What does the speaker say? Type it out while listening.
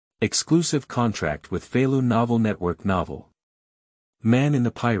Exclusive contract with Feilu Novel Network Novel. Man in the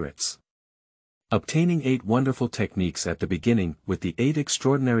Pirates. Obtaining 8 wonderful techniques at the beginning with the 8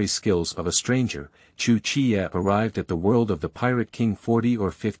 extraordinary skills of a stranger, Chu Qiye arrived at the world of the Pirate King 40 or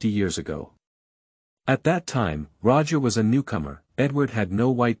 50 years ago. At that time, Roger was a newcomer, Edward had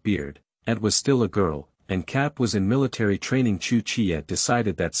no white beard, and was still a girl, and Capp was in military training. Chu Qiye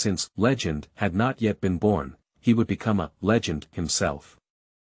decided that since legend had not yet been born, he would become a legend himself.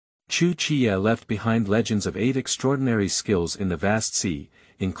 Chu Qiye left behind legends of 8 extraordinary skills in the vast sea,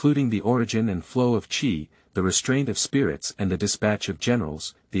 including the origin and flow of qi, the restraint of spirits and the dispatch of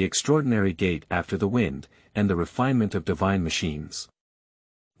generals, the extraordinary gait after the wind, and the refinement of divine machines.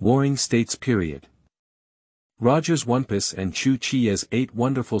 Warring States. Roger's ONEPICE and Chu Qiye's 8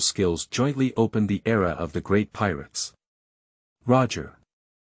 wonderful skills jointly opened the era of the great pirates. Roger.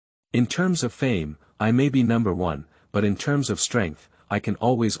 In terms of fame, I may be number 1, but in terms of strength, I can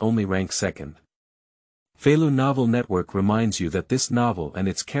always only rank second. Feilu Novel Network reminds you that this novel and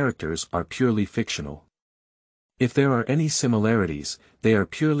its characters are purely fictional. If there are any similarities, they are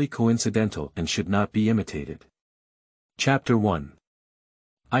purely coincidental and should not be imitated. Chapter 1.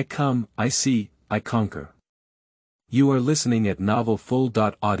 I come, I see, I conquer. You are listening at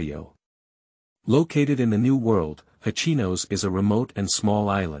novelfull.audio. Located in the New World, Hachinos is a remote and small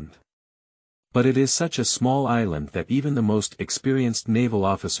island. But it is such a small island that even the most experienced naval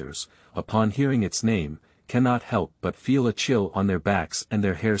officers, upon hearing its name, cannot help but feel a chill on their backs and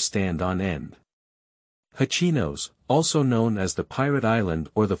their hair stand on end. Hachinos, also known as the Pirate Island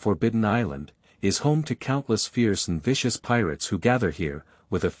or the Forbidden Island, is home to countless fierce and vicious pirates who gather here,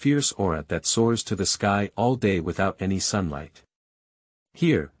 with a fierce aura that soars to the sky all day without any sunlight.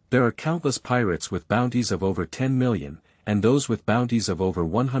 Here, there are countless pirates with bounties of over 10 million, and those with bounties of over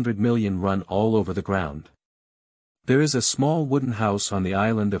 100 million run all over the ground. There is a small wooden house on the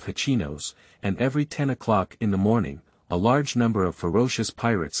island of Hachinos, and every 10 o'clock in the morning, a large number of ferocious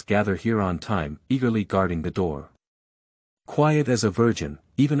pirates gather here on time, eagerly guarding the door. Quiet as a virgin,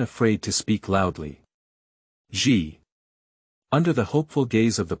 even afraid to speak loudly. Under the hopeful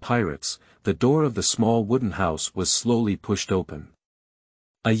gaze of the pirates, the door of the small wooden house was slowly pushed open.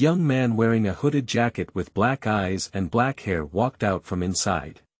 A young man wearing a hooded jacket with black eyes and black hair walked out from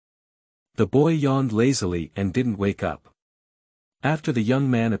inside. The boy yawned lazily and didn't wake up. After the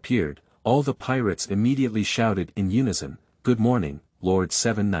young man appeared, all the pirates immediately shouted in unison, "Good morning, Lord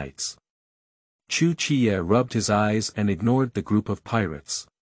Seven Knights." Chu Qiye rubbed his eyes and ignored the group of pirates.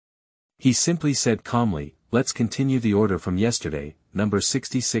 He simply said calmly, "Let's continue the order from yesterday, number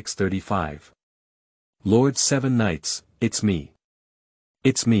 6635. Lord Seven Knights, it's me.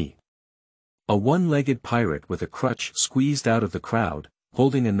 It's me." A one-legged pirate with a crutch squeezed out of the crowd,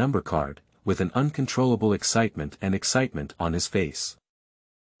 holding a number card, with an uncontrollable excitement on his face.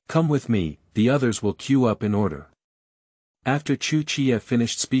 "Come with me, the others will queue up in order." After Chu Qiye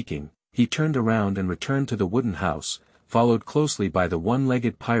finished speaking, he turned around and returned to the wooden house, followed closely by the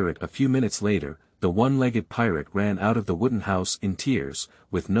one-legged pirate. A few minutes later, the one-legged pirate ran out of the wooden house in tears,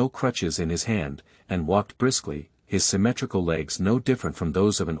 with no crutches in his hand, and walked briskly, his symmetrical legs no different from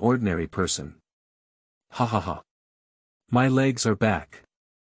those of an ordinary person. "Ha ha ha. My legs are back.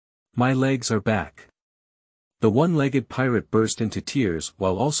 My legs are back." The one-legged pirate burst into tears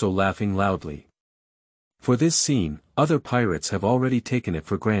while also laughing loudly. For this scene, other pirates have already taken it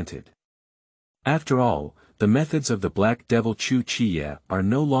for granted. After all, the methods of the Black Devil Chu Qiye are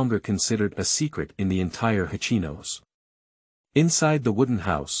no longer considered a secret in the entire Hachinos. Inside the wooden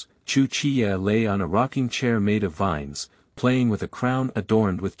house, Chu Qiye lay on a rocking chair made of vines, playing with a crown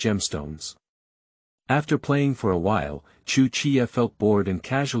adorned with gemstones. After playing for a while, Chu Qiye felt bored and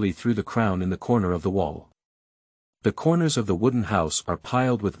casually threw the crown in the corner of the wall. The corners of the wooden house are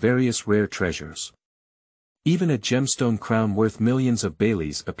piled with various rare treasures. Even a gemstone crown worth millions of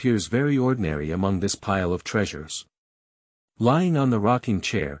baileys appears very ordinary among this pile of treasures. Lying on the rocking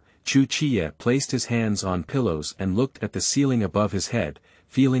chair, Chu Qiye placed his hands on pillows and looked at the ceiling above his head,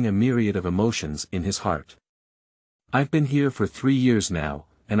 feeling a myriad of emotions in his heart. "I've been here for 3 years now,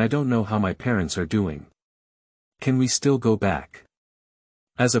 and I don't know how my parents are doing. Can we still go back?"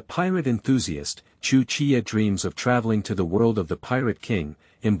 As a pirate enthusiast, Chu Qiye dreams of traveling to the world of the Pirate King,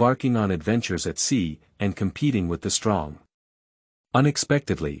 embarking on adventures at sea, and competing with the strong.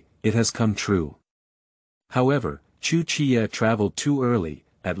 Unexpectedly, it has come true. However, Chu Qiye traveled too early,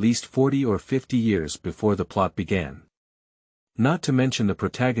 at least 40 or 50 years before the plot began. Not to mention the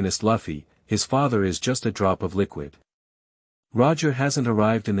protagonist Luffy, his father is just a drop of liquid. Roger hasn't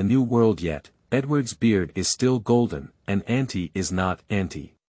arrived in the New World yet, Edward's beard is still golden, and Auntie is not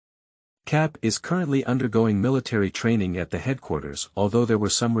Auntie. Capp is currently undergoing military training at the headquarters. Although there were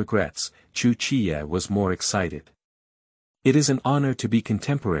some regrets, Chu Qiye was more excited. It is an honor to be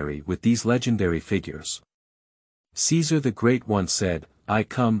contemporary with these legendary figures. Caesar the Great once said, "I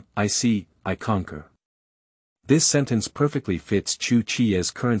come, I see, I conquer." This sentence perfectly fits Chu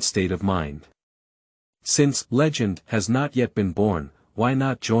Qiye's current state of mind. Since legend has not yet been born, why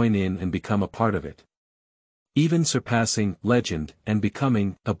not join in and become a part of it? Even surpassing legend and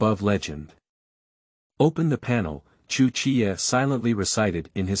becoming above legend. Open the panel, Chu Qiye silently recited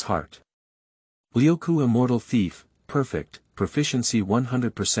in his heart. Lioku Immortal Thief, perfect, proficiency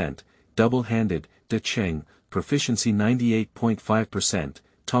 100%, double-handed, De Cheng, proficiency 98.5%,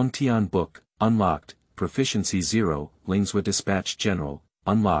 Tongtian Book, unlocked, proficiency 0, Lingzhua Dispatch General,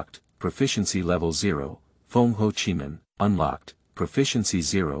 unlocked, proficiency level 0, Feng Ho Chimen, unlocked, proficiency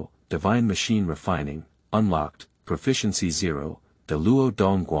 0, Divine Machine Refining, unlocked, proficiency 0, De Luo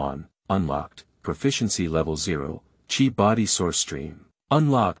Dongguan, unlocked, proficiency level 0, Qi Body Source Stream,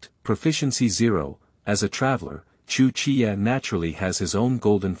 unlocked, proficiency 0. As a traveler, Chu Qiye naturally has his own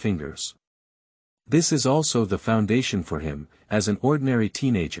golden fingers. This is also the foundation for him, as an ordinary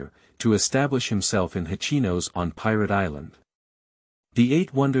teenager, to establish himself in Hachinos on Pirate Island. The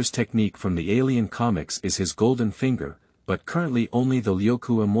 8 Wonders technique from the Alien comics is his golden finger, but currently only the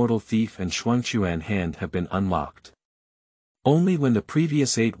Lioku Immortal Thief and Shuangchuan Hand have been unlocked. Only when the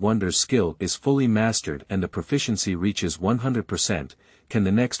previous 8 Wonders skill is fully mastered and the proficiency reaches 100%, can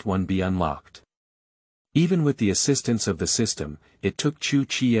the next one be unlocked. Even with the assistance of the system, it took Chu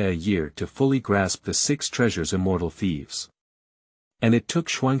Qiye a year to fully grasp the 6 treasures Immortal Thieves. And it took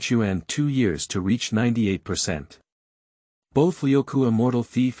Shuangchuan 2 years to reach 98%. Both Lioku Immortal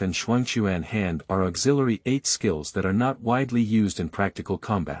Thief and Shuangchuan Hand are auxiliary 8 skills that are not widely used in practical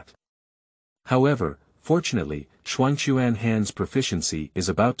combat. However, fortunately, Shuangchuan Hand's proficiency is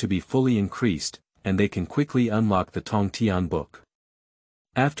about to be fully increased, and they can quickly unlock the Tongtian Book.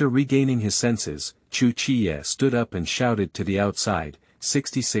 After regaining his senses, Chu Qiye stood up and shouted to the outside,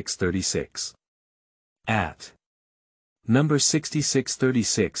 6636. At. Number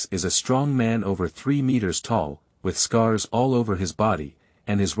 6636 is a strong man over 3 meters tall, with scars all over his body,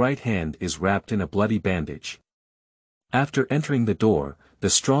 and his right hand is wrapped in a bloody bandage. After entering the door, the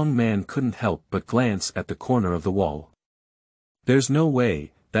strong man couldn't help but glance at the corner of the wall. There's no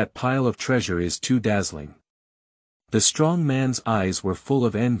way, that pile of treasure is too dazzling. The strong man's eyes were full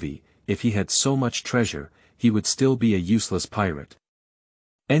of envy. If he had so much treasure, he would still be a useless pirate.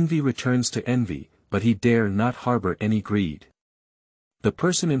 Envy returns to envy, but he dare not harbor any greed. The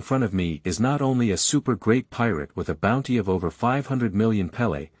person in front of me is not only a super great pirate with a bounty of over 500 million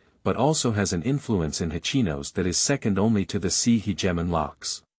pele, but also has an influence in Hachinos that is second only to the sea hegemon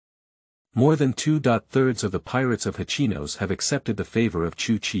Locks. More than 2/3 of the pirates of Hachinos have accepted the favor of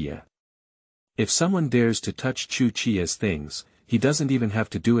Chu Qiye. If someone dares to touch Chu Qiye's things, he doesn't even have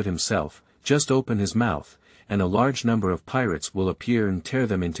to do it himself, just open his mouth, and a large number of pirates will appear and tear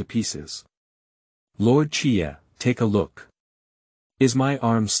them into pieces. Lord Qiye, take a look. Is my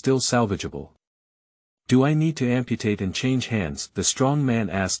arm still salvageable? Do I need to amputate and change hands? The strong man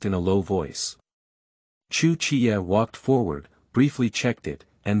asked in a low voice. Chu Qiye walked forward, briefly checked it,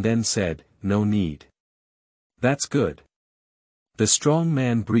 and then said, "No need." "That's good." The strong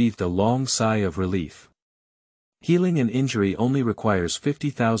man breathed a long sigh of relief. Healing an injury only requires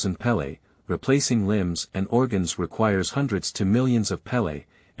 50,000 pele, replacing limbs and organs requires hundreds to millions of pele,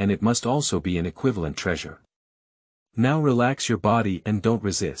 and it must also be an equivalent treasure. Now relax your body and don't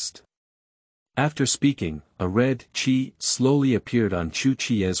resist. After speaking, a red chi slowly appeared on Chu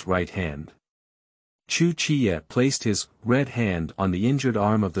Qiye's right hand. Chu Qiye placed his red hand on the injured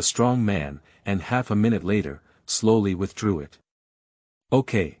arm of the strong man, and half a minute later, slowly withdrew it.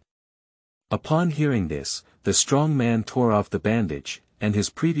 Okay. Upon hearing this, the strong man tore off the bandage, and his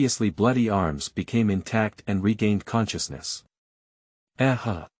previously bloody arms became intact and regained consciousness.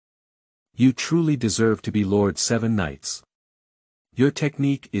 Aha! You truly deserve to be Lord Seven Knights. Your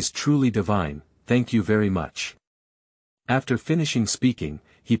technique is truly divine, thank you very much. After finishing speaking,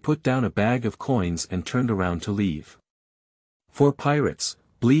 he put down a bag of coins and turned around to leave. For pirates,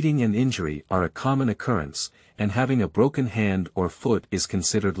 bleeding and injury are a common occurrence, and having a broken hand or foot is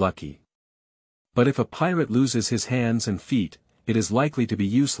considered lucky. But if a pirate loses his hands and feet, it is likely to be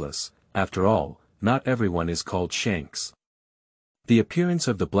useless. After all, not everyone is called Shanks. The appearance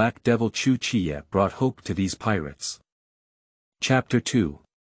of the Black Devil Chu Qiye brought hope to these pirates. Chapter 2.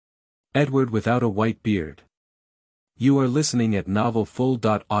 Edward without a white beard. You are listening at Novel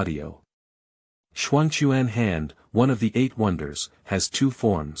Full.Audio. Shuangchuan Hand, one of the 8 wonders, has 2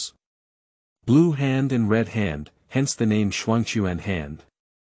 forms. Blue Hand and Red Hand, hence the name Shuangchuan Hand.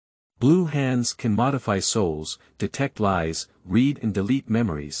 Blue hands can modify souls, detect lies, read and delete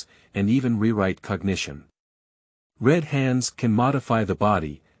memories, and even rewrite cognition. Red hands can modify the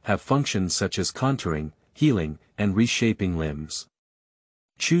body, have functions such as contouring, healing, and reshaping limbs.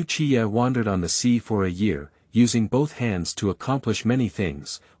 Chu Qiye wandered on the sea for a year, using both hands to accomplish many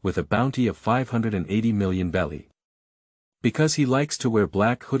things, with a bounty of 580 million belly. Because he likes to wear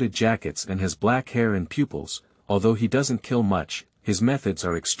black hooded jackets and has black hair and pupils, although he doesn't kill much, his methods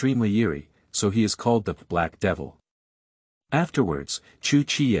are extremely eerie, so he is called the Black Devil. Afterwards, Chu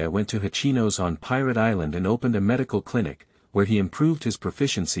Qiye went to Hachinos on Pirate Island and opened a medical clinic, where he improved his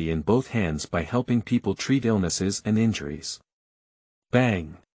proficiency in both hands by helping people treat illnesses and injuries.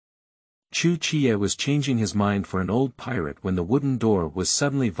 Bang! Chu Qiye was changing his mind for an old pirate when the wooden door was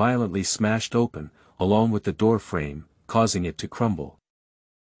suddenly violently smashed open, along with the door frame, causing it to crumble.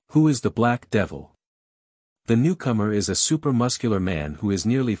 Who is the Black Devil? The newcomer is a super-muscular man who is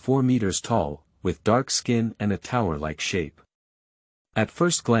nearly 4 meters tall, with dark skin and a tower-like shape. At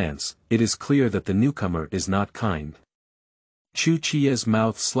first glance, it is clear that the newcomer is not kind. Chu Qiye's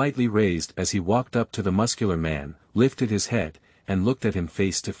mouth slightly raised as he walked up to the muscular man, lifted his head, and looked at him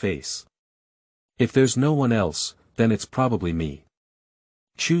face to face. If there's no one else, then it's probably me.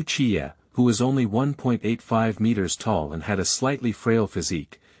 Chu Qiye, who was only 1.85 meters tall and had a slightly frail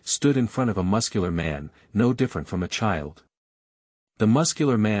physique, stood in front of a muscular man, no different from a child. The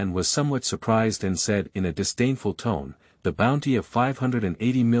muscular man was somewhat surprised and said in a disdainful tone, "The bounty of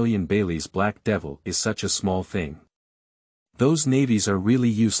 580 million Bailey's Black Devil is such a small thing. Those navies are really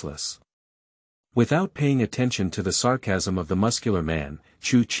useless." Without paying attention to the sarcasm of the muscular man,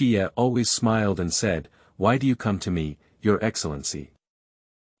 Chu Qiye always smiled and said, "Why do you come to me, Your Excellency?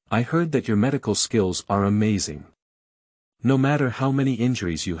 I heard that your medical skills are amazing. No matter how many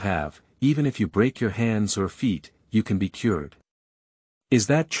injuries you have, even if you break your hands or feet, you can be cured." "Is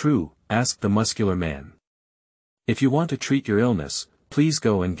that true?" asked the muscular man. "If you want to treat your illness, please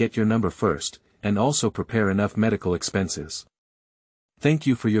go and get your number first, and also prepare enough medical expenses. Thank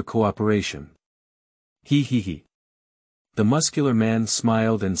you for your cooperation." He. The muscular man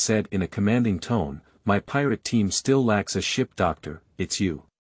smiled and said in a commanding tone, "My pirate team still lacks a ship doctor, it's you.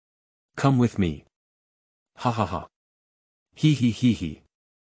 Come with me." Ha. He.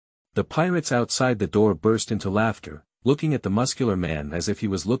 The pirates outside the door burst into laughter, looking at the muscular man as if he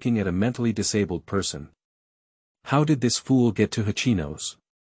was looking at a mentally disabled person. How did this fool get to Hachinos?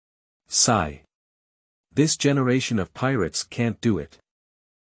 Sigh. This generation of pirates can't do it.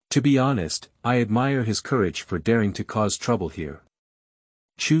 To be honest, I admire his courage for daring to cause trouble here.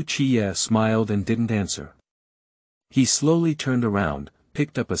 Chu Qiye smiled and didn't answer. He slowly turned around,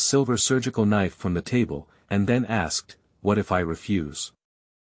 picked up a silver surgical knife from the table, and then asked, "What if I refuse?"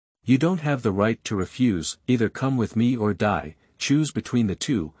 "You don't have the right to refuse, either come with me or die, choose between the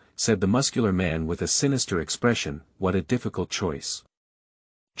two," said the muscular man with a sinister expression. What a difficult choice.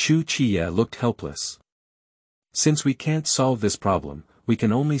 Chu Qiye looked helpless. "Since we can't solve this problem, we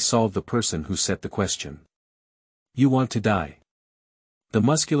can only solve the person who set the question. You want to die." The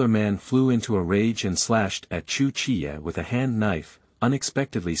muscular man flew into a rage and slashed at Chu Qiye with a hand knife,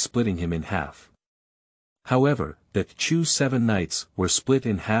 unexpectedly splitting him in half. However, the Chu 7 knights were split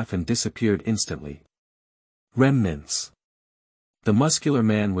in half and disappeared instantly. Remnants. The muscular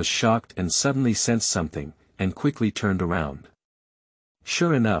man was shocked and suddenly sensed something, and quickly turned around.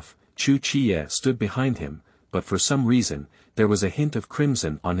 Sure enough, Chu Qiye stood behind him, but for some reason, there was a hint of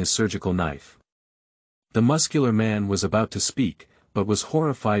crimson on his surgical knife. The muscular man was about to speak, but was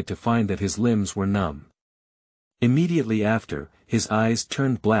horrified to find that his limbs were numb. Immediately after, his eyes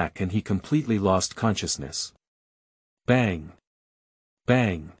turned black and he completely lost consciousness. Bang!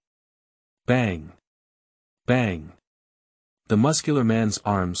 Bang! Bang! Bang! The muscular man's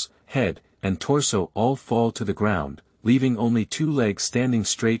arms, head, and torso all fall to the ground, leaving only 2 legs standing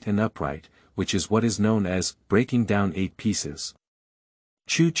straight and upright, which is what is known as breaking down 8 pieces.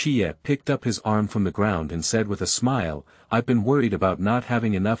 Chu Qiye picked up his arm from the ground and said with a smile, "I've been worried about not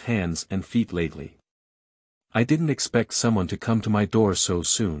having enough hands and feet lately. I didn't expect someone to come to my door so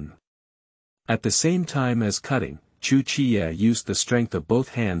soon." At the same time as cutting, Chu Qiye used the strength of both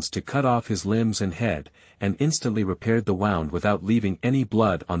hands to cut off his limbs and head, and instantly repaired the wound without leaving any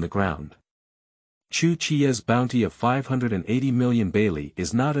blood on the ground. Chu Qiye's bounty of 580 million Bailey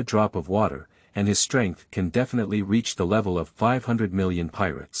is not a drop of water, and his strength can definitely reach the level of 500 million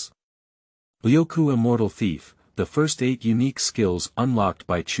pirates. Lioku Immortal Thief, the first 8 unique skills unlocked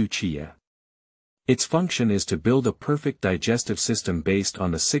by Chu Qiye. Its function is to build a perfect digestive system based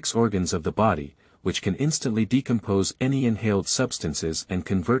on the 6 organs of the body, which can instantly decompose any inhaled substances and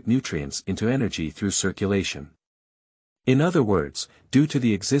convert nutrients into energy through circulation. In other words, due to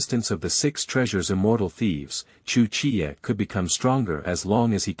the existence of the 6 treasures immortal thieves, Chu Qiye could become stronger as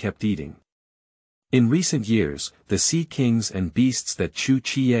long as he kept eating. In recent years, the sea kings and beasts that Chu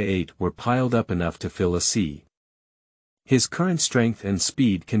Qiye ate were piled up enough to fill a sea. His current strength and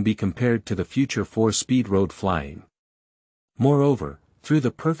speed can be compared to the future 4-speed road flying. Moreover, through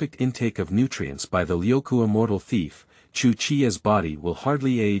the perfect intake of nutrients by the Lioku immortal thief, Chu Qiye's body will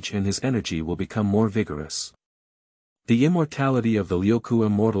hardly age and his energy will become more vigorous. The immortality of the Lioku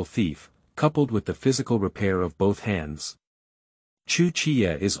immortal thief, coupled with the physical repair of both hands. Chu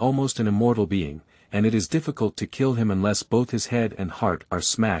Qiye is almost an immortal being, and it is difficult to kill him unless both his head and heart are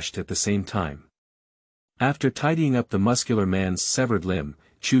smashed at the same time. After tidying up the muscular man's severed limb,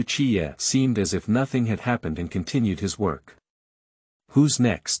 Chu Qiye seemed as if nothing had happened and continued his work. Who's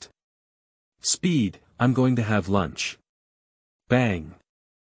next? Speed, I'm going to have lunch. Bang.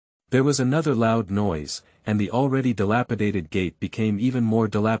 There was another loud noise, and the already dilapidated gate became even more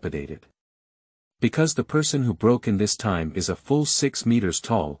dilapidated. Because the person who broke in this time is a full 6 meters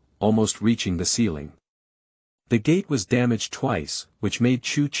tall, almost reaching the ceiling. The gate was damaged twice, which made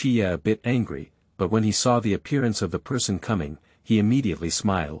Chu Qiye a bit angry, but when he saw the appearance of the person coming, he immediately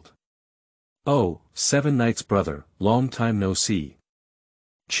smiled. Oh, 7 Nights brother, long time no see.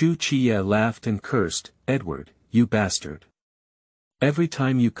 Chu Qiye laughed and cursed, Edward, you bastard. Every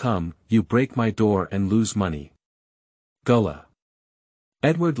time you come, you break my door and lose money. Gullah.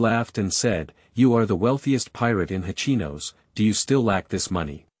 Edward laughed and said, you are the wealthiest pirate in Hachinos, do you still lack this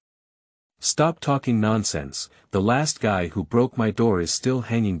money? Stop talking nonsense, the last guy who broke my door is still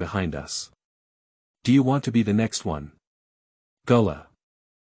hanging behind us. Do you want to be the next one? Gullah.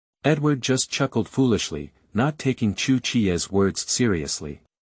 Edward just chuckled foolishly, not taking Chu Qiye's words seriously.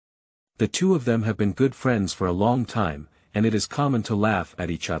 The two of them have been good friends for a long time, and it is common to laugh at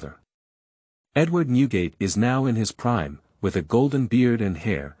each other. Edward Newgate is now in his prime, with a golden beard and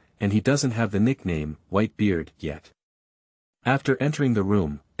hair, and he doesn't have the nickname, Whitebeard, yet. After entering the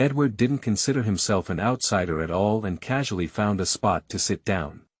room, Edward didn't consider himself an outsider at all and casually found a spot to sit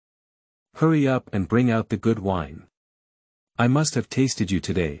down. Hurry up and bring out the good wine. I must have tasted you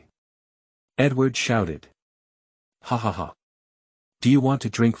today. Edward shouted. Ha ha ha. Do you want to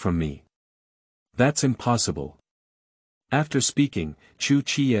drink from me? That's impossible. After speaking, Chu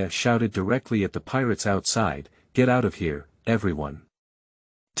Qiye shouted directly at the pirates outside, get out of here, everyone.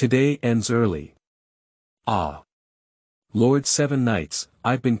 Today ends early. Ah. Lord 7 Nights,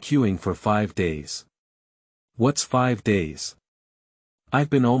 I've been queuing for 5 days. What's 5 days? I've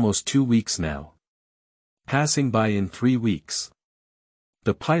been almost 2 weeks now. Passing by in 3 weeks.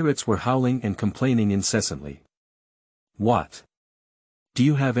 The pirates were howling and complaining incessantly. What? Do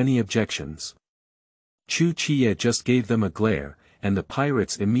you have any objections? Chu Qiye just gave them a glare, and the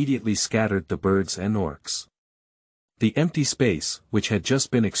pirates immediately scattered the birds and orcs. The empty space, which had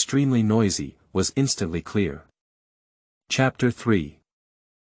just been extremely noisy, was instantly clear. Chapter 3.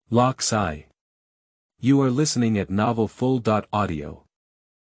 Locke's Eye. You are listening at Novel Full.audio.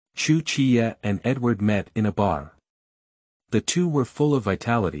 Chu Qiye and Edward met in a bar. The two were full of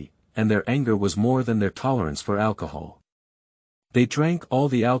vitality, and their anger was more than their tolerance for alcohol. They drank all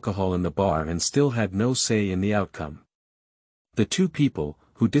the alcohol in the bar and still had no say in the outcome. The two people,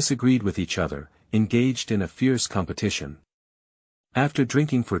 who disagreed with each other, engaged in a fierce competition. After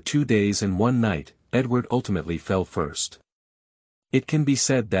drinking for 2 days and 1 night, Edward ultimately fell first. It can be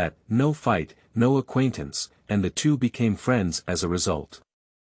said that, no fight, no acquaintance, and the two became friends as a result.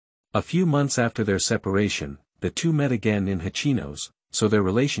 A few months after their separation, the two met again in Hachinos, so their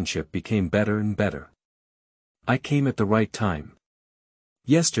relationship became better and better. I came at the right time.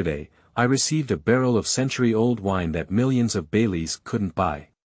 Yesterday, I received a barrel of century-old wine that millions of Baileys couldn't buy.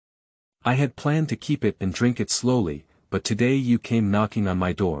 I had planned to keep it and drink it slowly, but today you came knocking on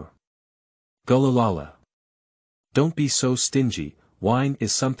my door. Gulalala. Don't be so stingy, wine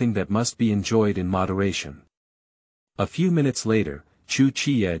is something that must be enjoyed in moderation. A few minutes later, Chu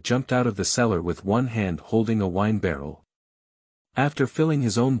Qiye jumped out of the cellar with one hand holding a wine barrel. After filling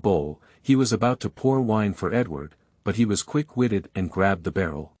his own bowl, he was about to pour wine for Edward, but he was quick-witted and grabbed the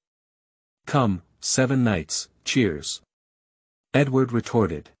barrel. Come, 7 Nights, cheers. Edward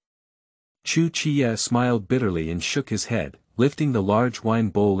retorted. Chu Qiye smiled bitterly and shook his head, lifting the large wine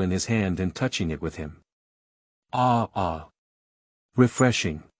bowl in his hand and touching it with him. Ah ah.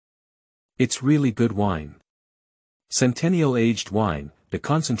 Refreshing. It's really good wine. Centennial-aged wine, the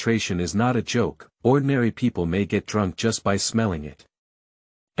concentration is not a joke, ordinary people may get drunk just by smelling it.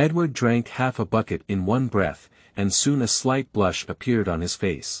 Edward drank half a bucket in one breath, and soon a slight blush appeared on his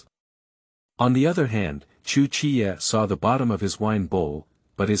face. On the other hand, Chu Qiye saw the bottom of his wine bowl,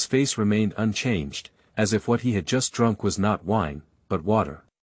 but his face remained unchanged, as if what he had just drunk was not wine, but water.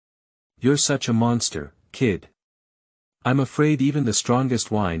 "You're such a monster, kid. I'm afraid even the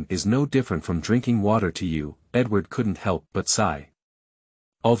strongest wine is no different from drinking water to you." Edward couldn't help but sigh.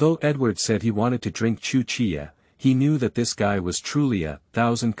 Although Edward said he wanted to drink Chu Qiye, he knew that this guy was truly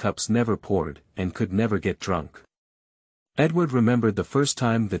 1,000 cups never poured, and could never get drunk. Edward remembered the first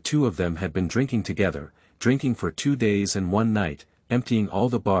time the two of them had been drinking together, drinking for 2 days and 1 night, emptying all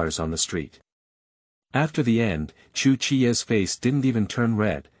the bars on the street. After the end, Chu Qiye's face didn't even turn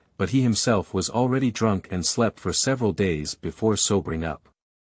red, but he himself was already drunk and slept for several days before sobering up.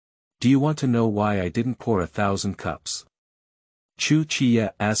 "Do you want to know why I didn't pour 1,000 cups?" Chu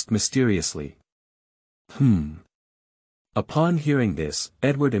Qiye asked mysteriously. Upon hearing this,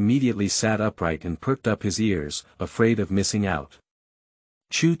 Edward immediately sat upright and perked up his ears, afraid of missing out.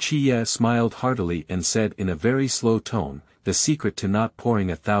 Chu Qiye smiled heartily and said in a very slow tone, "The secret to not pouring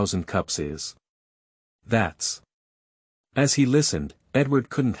 1,000 cups is that's." As he listened, Edward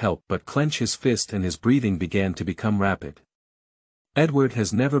couldn't help but clench his fist and his breathing began to become rapid. Edward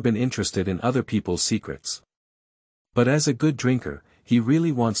has never been interested in other people's secrets. But as a good drinker, he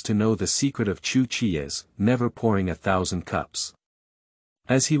really wants to know the secret of Chu Qiye's never pouring 1,000 cups.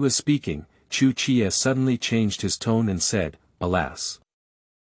 As he was speaking, Chu Qiye suddenly changed his tone and said, "Alas.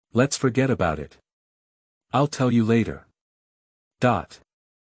 Let's forget about it. I'll tell you later."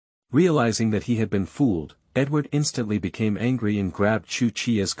 Realizing that he had been fooled, Edward instantly became angry and grabbed Chu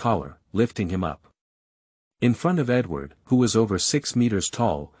Qiye's collar, lifting him up. In front of Edward, who was over 6 meters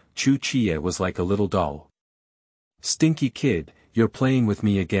tall, Chu Qiye was like a little doll. "Stinky kid, you're playing with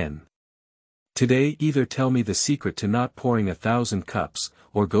me again. Today either tell me the secret to not pouring 1,000 cups,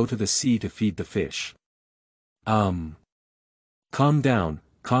 or go to the sea to feed the fish." Calm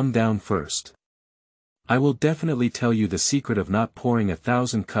down first. I will definitely tell you the secret of not pouring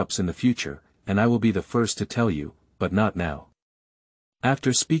 1,000 cups in the future, and I will be the first to tell you, but not now.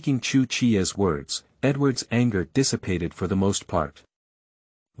 After speaking Chu Qiye's words, Edward's anger dissipated for the most part.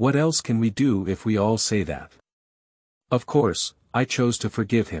 What else can we do if we all say that? Of course, I chose to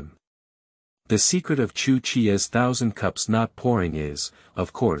forgive him. The secret of Chu Qiye's 1,000 cups not pouring is,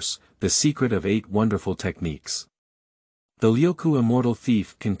 of course, the secret of 8 wonderful techniques. The Lioku immortal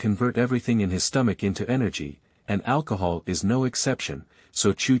thief can convert everything in his stomach into energy, and alcohol is no exception,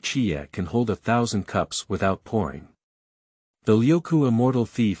 so Chu Qiye can hold 1,000 cups without pouring. The Lioku immortal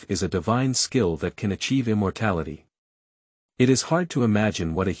thief is a divine skill that can achieve immortality. It is hard to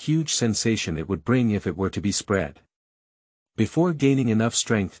imagine what a huge sensation it would bring if it were to be spread. Before gaining enough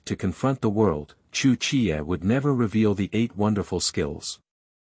strength to confront the world, Chu Qiye would never reveal the 8 wonderful skills.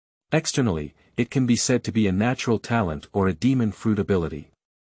 Externally, it can be said to be a natural talent or a demon fruit ability.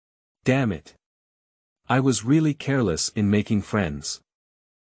 Damn it. I was really careless in making friends.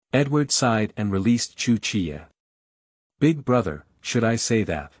 Edward sighed and released Chu Qiye. Big brother, should I say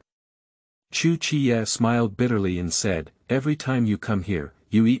that? Chu Qiye smiled bitterly and said, "Every time you come here,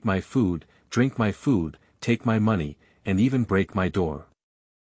 you eat my food, drink my food, take my money, and even break my door.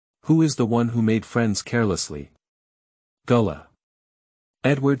 Who is the one who made friends carelessly?" Gullah.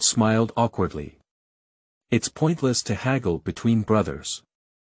 Edward smiled awkwardly. It's pointless to haggle between brothers.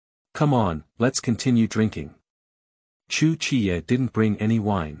 Come on, let's continue drinking. Chu Qiye didn't bring any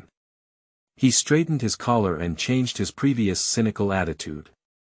wine. He straightened his collar and changed his previous cynical attitude.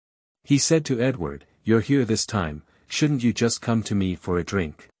 He said to Edward, "You're here this time, shouldn't you just come to me for a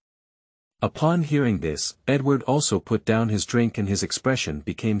drink?" Upon hearing this, Edward also put down his drink and his expression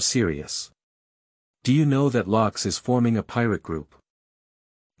became serious. "Do you know that Locke is forming a pirate group?"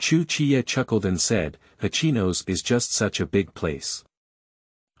 Chu Qiye chuckled and said, "Hachinos is just such a big place.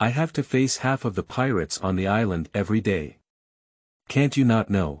 I have to face half of the pirates on the island every day. Can't you not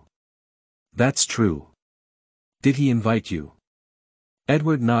know?" "That's true. Did he invite you?"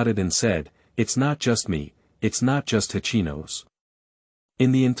 Edward nodded and said, "It's not just me, it's not just Hachinos.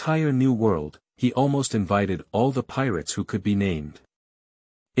 In the entire New World, he almost invited all the pirates who could be named.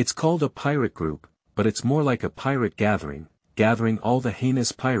 It's called a pirate group, but it's more like a pirate gathering, gathering all the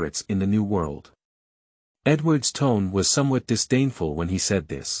heinous pirates in the New World." Edward's tone was somewhat disdainful when he said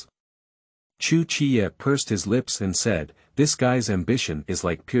this. Chu Qiye pursed his lips and said, "This guy's ambition is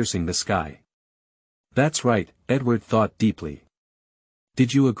like piercing the sky." That's right, Edward thought deeply.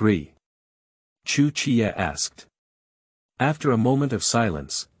 "Did you agree?" Chu Qiye asked. After a moment of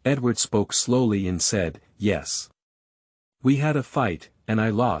silence, Edward spoke slowly and said, "Yes. We had a fight, and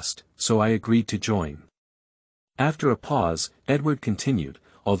I lost, so I agreed to join." After a pause, Edward continued,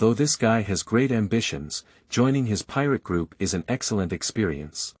 "Although this guy has great ambitions, joining his pirate group is an excellent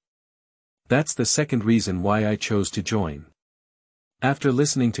experience. That's the second reason why I chose to join." After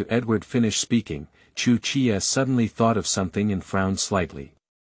listening to Edward finish speaking, Chu Qiye suddenly thought of something and frowned slightly.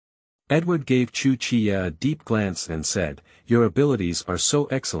 Edward gave Chu Qiye a deep glance and said, "Your abilities are so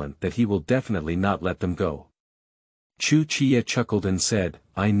excellent that he will definitely not let them go." Chu Qiye chuckled and said,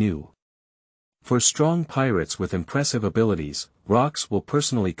 "I knew. For strong pirates with impressive abilities, Rox will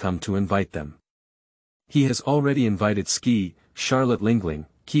personally come to invite them. He has already invited Ski, Charlotte Lingling,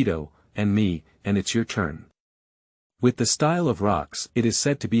 Keto, and me, and it's your turn." With the style of Rox, it is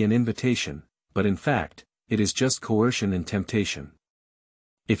said to be an invitation, but in fact, it is just coercion and temptation.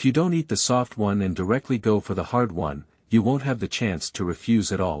 If you don't eat the soft one and directly go for the hard one, you won't have the chance to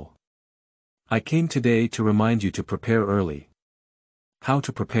refuse at all. I came today to remind you to prepare early. How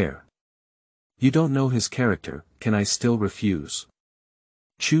to prepare? You don't know his character, can I still refuse?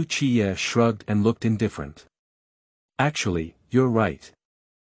 Chu Qiye shrugged and looked indifferent. Actually, you're right.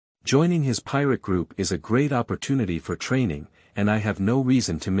 Joining his pirate group is a great opportunity for training, and I have no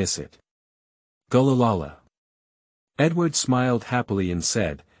reason to miss it. Gulalala. Edward smiled happily and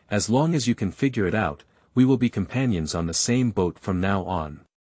said, "As long as you can figure it out, we will be companions on the same boat from now on."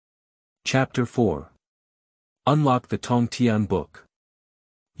 Chapter 4. Unlock the Tongtian book.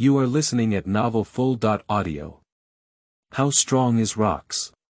 You are listening at novel.Audio. How strong is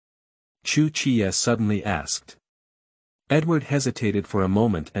Rox? Chu Qiye suddenly asked. Edward hesitated for a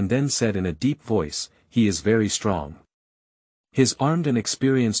moment and then said in a deep voice, "He is very strong. His armed and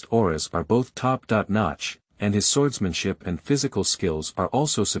experienced auras are both top-notch, and his swordsmanship and physical skills are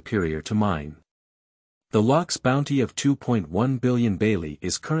also superior to mine. The Locke's bounty of 2.1 billion Bailey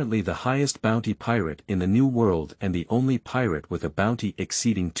is currently the highest bounty pirate in the New World and the only pirate with a bounty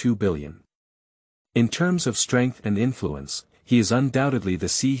exceeding 2 billion. In terms of strength and influence, he is undoubtedly the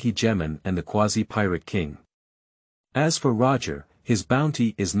sea hegemon and the quasi-pirate king. As for Roger, his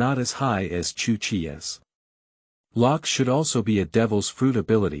bounty is not as high as Chu Qiye's. Locke should also be a devil's fruit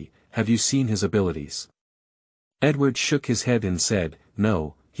ability. Have you seen his abilities?" Edward shook his head and said,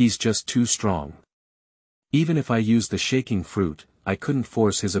 "No, he's just too strong. Even if I used the shaking fruit, I couldn't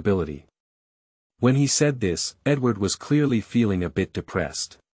force his ability." When he said this, Edward was clearly feeling a bit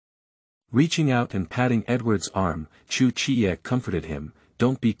depressed. Reaching out and patting Edward's arm, Chu Qiye comforted him,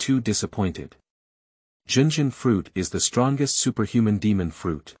 "Don't be too disappointed. Junjin fruit is the strongest superhuman demon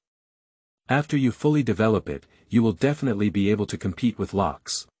fruit. After you fully develop it, you will definitely be able to compete with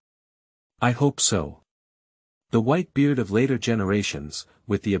Locke's." "I hope so. The white beard of later generations,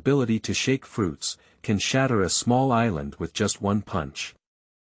 with the ability to shake fruits, can shatter a small island with just one punch.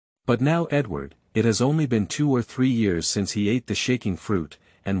 But now Edward, it has only been 2 or 3 years since he ate the shaking fruit,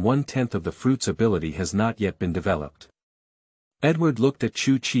 and 1/10 of the fruit's ability has not yet been developed." Edward looked at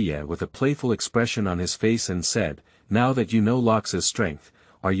Chu Qiye with a playful expression on his face and said, "Now that you know Locke's strength,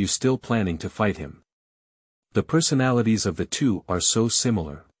 are you still planning to fight him? The personalities of the two are so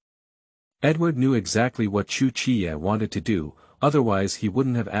similar." Edward knew exactly what Chu Qiye wanted to do, otherwise he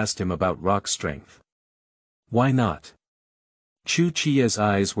wouldn't have asked him about Rock's strength. "Why not?" Chu Qiye's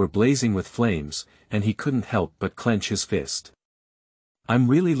eyes were blazing with flames, and he couldn't help but clench his fist. "I'm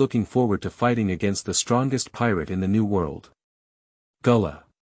really looking forward to fighting against the strongest pirate in the New World." Gullah.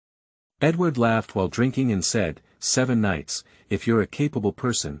 Edward laughed while drinking and said, 7 nights, if you're a capable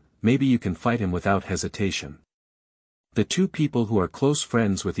person, maybe you can fight him without hesitation. The two people who are close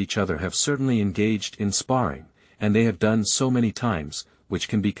friends with each other have certainly engaged in sparring, and they have done so many times, which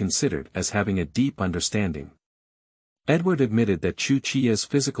can be considered as having a deep understanding. Edward admitted that Chu Qiye's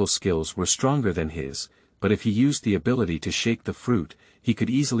physical skills were stronger than his, but if he used the ability to shake the fruit, he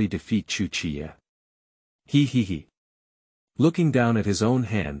could easily defeat Chu Qiye. He. Looking down at his own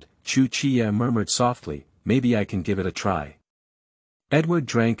hand, Chu Qiye murmured softly, "Maybe I can give it a try." Edward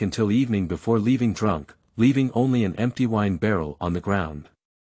drank until evening before leaving drunk, leaving only an empty wine barrel on the ground.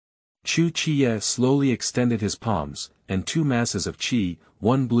 Chu Qiye slowly extended his palms, and 2 masses of qi,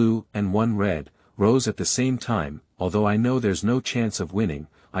 one blue and one red, rose at the same time. "Although I know there's no chance of winning,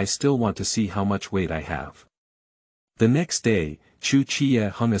 I still want to see how much weight I have." The next day, Chu Qiye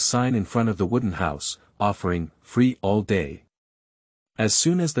hung a sign in front of the wooden house, offering, "Free all day." As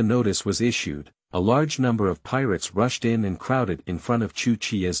soon as the notice was issued, a large number of pirates rushed in and crowded in front of Chu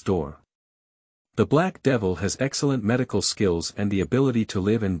Qiye's door. The Black Devil has excellent medical skills and the ability to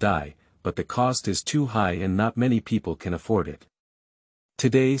live and die, but the cost is too high and not many people can afford it.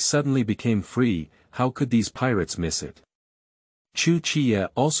 Today suddenly became free, how could these pirates miss it? Chu Qiye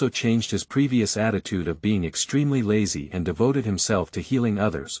also changed his previous attitude of being extremely lazy and devoted himself to healing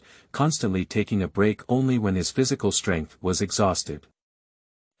others, constantly taking a break only when his physical strength was exhausted.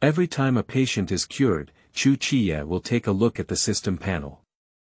 Every time a patient is cured, Chu Qiye will take a look at the system panel.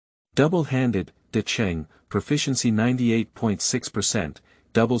 Double-handed, De Cheng, proficiency 98.6%,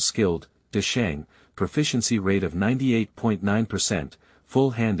 double-skilled, De Sheng, proficiency rate of 98.9%,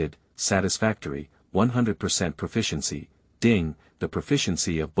 full-handed, satisfactory, 100% proficiency, ding, the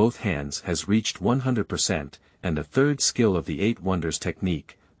proficiency of both hands has reached 100%, and a third skill of the 8 Wonders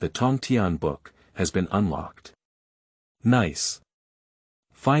technique, the Tongtian book, has been unlocked. Nice.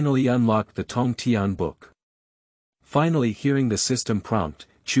 Finally unlocked the Tongtian book. Finally hearing the system prompt,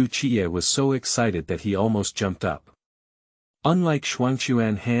 Chu Qiye was so excited that he almost jumped up. Unlike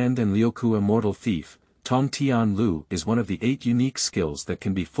Shuangquan Hand and Liuku Immortal Thief, Tongtian Lu is one of the 8 unique skills that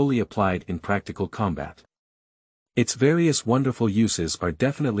can be fully applied in practical combat. Its various wonderful uses are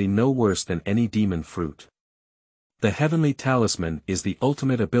definitely no worse than any demon fruit. The Heavenly Talisman is the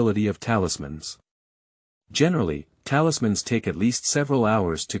ultimate ability of talismans. Generally, talismans take at least several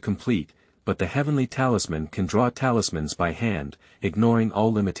hours to complete, but the Heavenly Talisman can draw talismans by hand, ignoring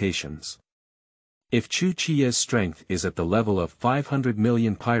all limitations. If Chu Qiye's strength is at the level of 500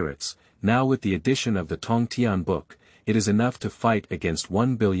 million pirates, now with the addition of the Tongtian book, it is enough to fight against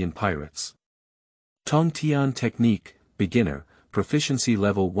 1 billion pirates. Tongtian technique, beginner, proficiency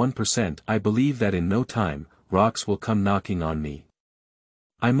level 1%. I believe that in no time, rocks will come knocking on me.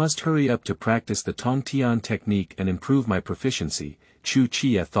 I must hurry up to practice the Tongtian technique and improve my proficiency, Chu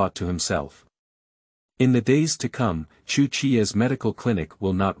Qiye thought to himself. In the days to come, Chu Qiye's medical clinic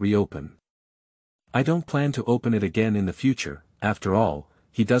will not reopen. I don't plan to open it again in the future. After all,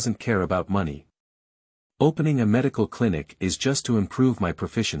 he doesn't care about money. Opening a medical clinic is just to improve my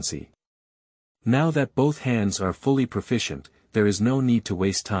proficiency. Now that both hands are fully proficient, there is no need to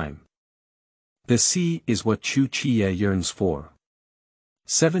waste time. The sea is what Chu Qiye yearns for.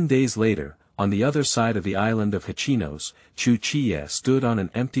 7 days later, on the other side of the island of Hachinos, Chu Qiye stood on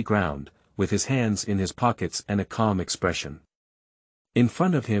an empty ground, with his hands in his pockets and a calm expression. In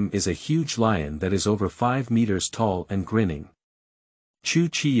front of him is a huge lion that is over 5 meters tall and grinning. Chu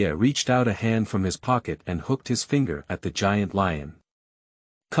Qiye reached out a hand from his pocket and hooked his finger at the giant lion.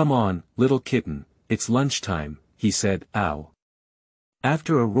 "Come on, little kitten, it's lunchtime," he said, "Ow."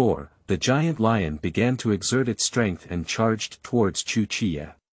 After a roar, the giant lion began to exert its strength and charged towards Chu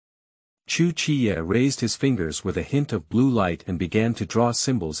Qiye. Chu Qiye raised his fingers with a hint of blue light and began to draw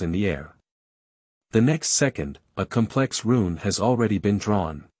symbols in the air. The next second, a complex rune has already been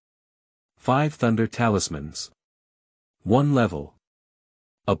drawn. 5 thunder talismans. 1 level.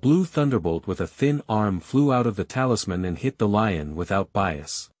 A blue thunderbolt with a thin arm flew out of the talisman and hit the lion without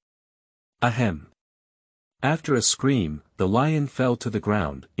bias. Ahem. After a scream, the lion fell to the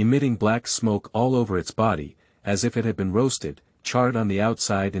ground, emitting black smoke all over its body, as if it had been roasted, charred on the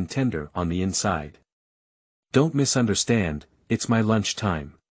outside and tender on the inside. Don't misunderstand, it's my lunch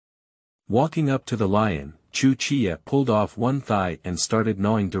time. Walking up to the lion, Chu Qiye pulled off one thigh and started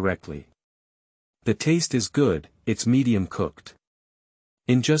gnawing directly. The taste is good, it's medium cooked.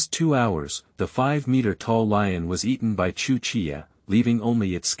 In just 2 hours, the 5-meter-tall lion was eaten by Chu Qiye, leaving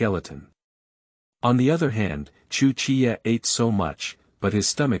only its skeleton. On the other hand, Chu Qiye ate so much, but his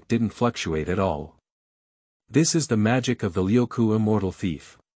stomach didn't fluctuate at all. This is the magic of the Liuku Immortal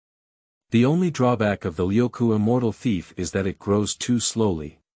Thief. The only drawback of the Liuku Immortal Thief is that it grows too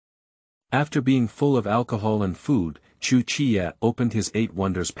slowly. After being full of alcohol and food, Chu Qiye opened his 8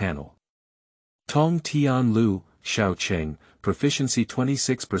 Wonders panel. Tongtian Lu, Xiaoqing, proficiency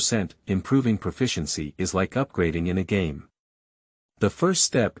 26%. Improving proficiency is like upgrading in a game. The first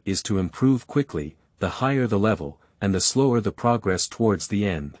step is to improve quickly, the higher the level, and the slower the progress towards the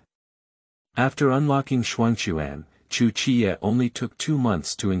end. After unlocking Shuangquan, Chu Qiye only took 2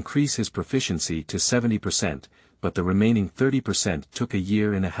 months to increase his proficiency to 70%, but the remaining 30% took a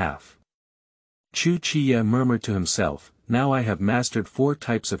year and a half. Chu Qiye murmured to himself, "Now I have mastered 4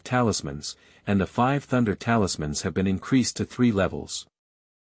 types of talismans, and the 5 thunder talismans have been increased to 3 levels.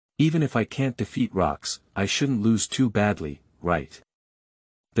 Even if I can't defeat rocks, I shouldn't lose too badly, right?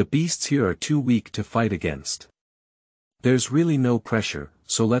 The beasts here are too weak to fight against. There's really no pressure,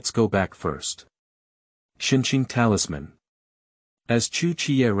 so let's go back first." Xinqing Talisman. As Chu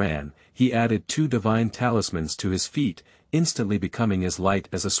Qiye ran, he added 2 divine talismans to his feet, instantly becoming as light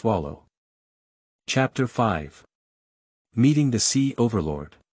as a swallow. Chapter 5. Meeting the Sea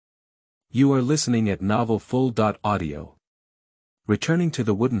Overlord. You are listening at novelfull.audio. Returning to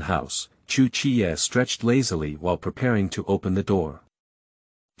the wooden house, Chu Qiye stretched lazily while preparing to open the door.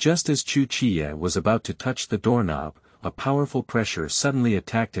 Just as Chu Qiye was about to touch the doorknob, a powerful pressure suddenly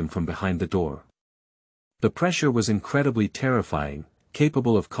attacked him from behind the door. The pressure was incredibly terrifying,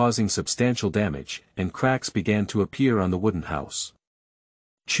 capable of causing substantial damage, and cracks began to appear on the wooden house.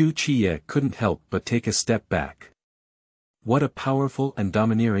 Chu Qiye couldn't help but take a step back. What a powerful and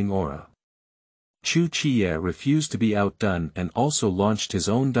domineering aura. Chu Qiye refused to be outdone and also launched his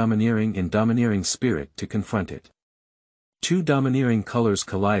own domineering spirit to confront it. Two domineering colors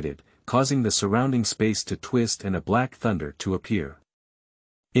collided, causing the surrounding space to twist and a black thunder to appear.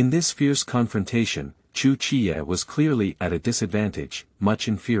 In this fierce confrontation, Chu Qiye was clearly at a disadvantage, much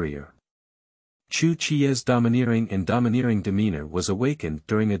inferior. Chu Qiye's domineering demeanor was awakened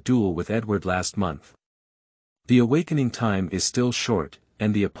during a duel with Edward last month. The awakening time is still short,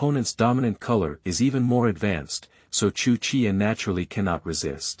 and the opponent's dominant color is even more advanced, so Chu Qiye naturally cannot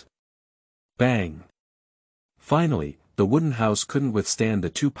resist. Bang! Finally, the wooden house couldn't withstand the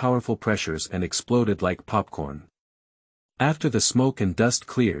two powerful pressures and exploded like popcorn. After the smoke and dust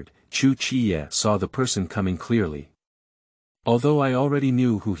cleared, Chu Qiye saw the person coming clearly. Although I already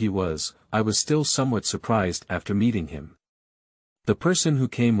knew who he was, I was still somewhat surprised after meeting him. The person who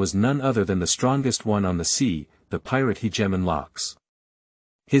came was none other than the strongest one on the sea, the pirate hegemon Locke.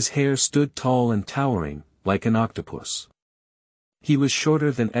 His hair stood tall and towering, like an octopus. He was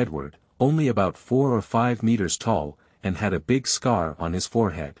shorter than Edward, only about 4 or 5 meters tall, and had a big scar on his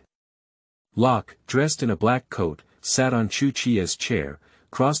forehead. Locke, dressed in a black coat, sat on Chu Qiye's chair,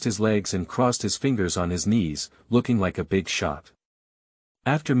 crossed his legs and crossed his fingers on his knees, looking like a big shot.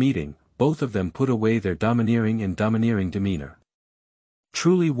 After meeting, both of them put away their domineering demeanor.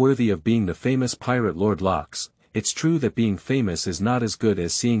 Truly worthy of being the famous pirate Lord Locke, it's true that being famous is not as good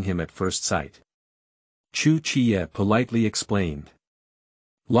as seeing him at first sight. Chu Qiye politely explained.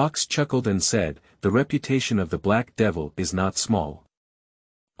 Locke chuckled and said, the reputation of the Black Devil is not small.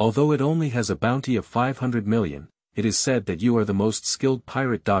 Although it only has a bounty of 500 million, it is said that you are the most skilled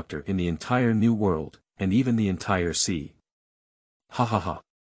pirate doctor in the entire New World, and even the entire sea. Ha ha ha.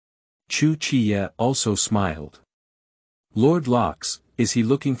 Chu Qiye also smiled. Lord Locke, is he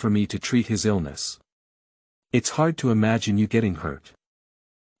looking for me to treat his illness? It's hard to imagine you getting hurt.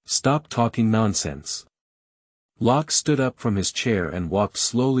 Stop talking nonsense. Locke stood up from his chair and walked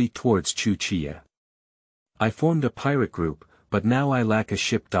slowly towards Chu Qiye. I formed a pirate group, but now I lack a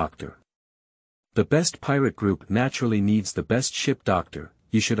ship doctor. The best pirate group naturally needs the best ship doctor,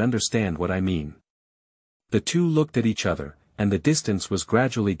 you should understand what I mean. The two looked at each other, and the distance was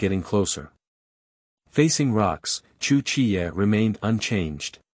gradually getting closer. Facing rocks, Chu Qiye remained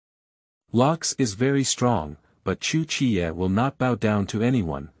unchanged. Locke is very strong, but Chu Qiye will not bow down to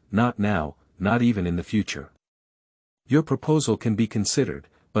anyone, not now, not even in the future. Your proposal can be considered,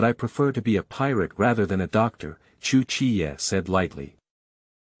 but I prefer to be a pirate rather than a doctor, Chu Qiye said lightly.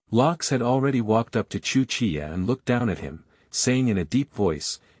 Locke had already walked up to Chu Qiye and looked down at him, saying in a deep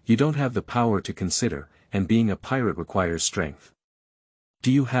voice, you don't have the power to consider, and being a pirate requires strength.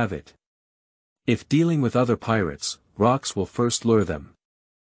 Do you have it? If dealing with other pirates, rocks will first lure them.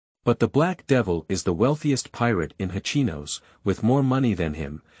 But the Black Devil is the wealthiest pirate in Hachinos, with more money than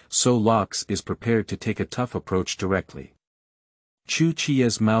him, so Locke is prepared to take a tough approach directly. Chu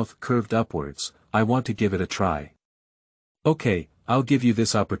Qiye's mouth curved upwards, I want to give it a try. Okay, I'll give you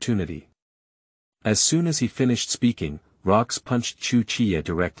this opportunity. As soon as he finished speaking, Rocks punched Chu Qiye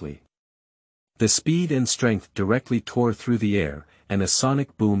directly. The speed and strength directly tore through the air, and a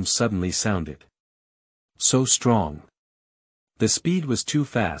sonic boom suddenly sounded. So strong. The speed was too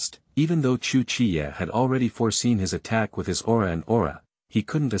fast, even though Chu Qiye had already foreseen his attack with his aura, he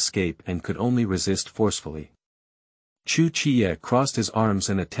couldn't escape and could only resist forcefully. Chu Qiye crossed his arms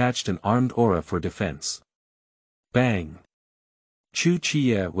and attached an armed aura for defense. Bang! Chu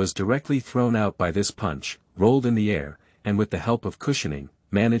Qiye was directly thrown out by this punch, rolled in the air, and with the help of cushioning,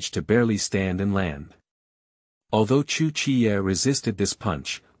 managed to barely stand and land. Although Chu Qiye resisted this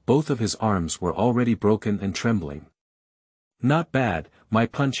punch, both of his arms were already broken and trembling. Not bad, my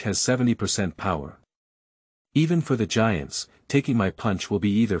punch has 70% power. Even for the giants, taking my punch will be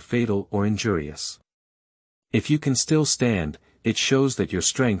either fatal or injurious. If you can still stand, it shows that your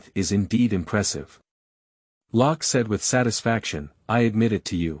strength is indeed impressive. Locke said with satisfaction, I admit it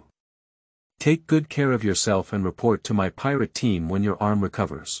to you. Take good care of yourself and report to my pirate team when your arm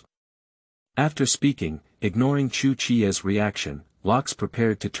recovers. After speaking, ignoring Chu Qiye's reaction, Locke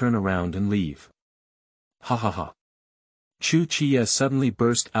prepared to turn around and leave. Ha ha ha. Chu Qiye suddenly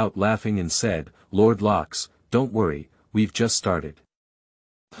burst out laughing and said, Lord Locke, don't worry, we've just started.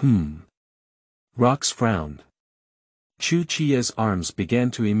 Rocks frowned. Chu Qiye's arms began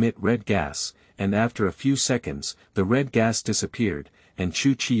to emit red gas, and after a few seconds, the red gas disappeared, and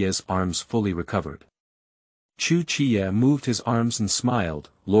Chu Qiye's arms fully recovered. Chu Qiye moved his arms and smiled,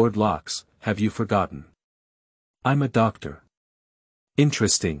 Lord Locke, have you forgotten? I'm a doctor.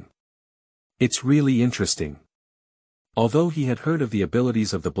 Interesting. It's really interesting. Although he had heard of the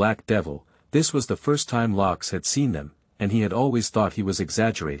abilities of the Black Devil, this was the first time Locke had seen them, and he had always thought he was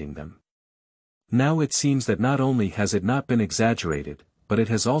exaggerating them. Now it seems that not only has it not been exaggerated, but it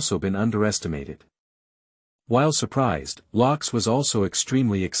has also been underestimated. While surprised, Locke was also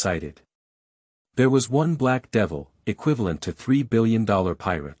extremely excited. There was one black devil, equivalent to $3 billion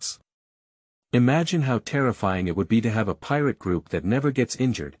pirates. Imagine how terrifying it would be to have a pirate group that never gets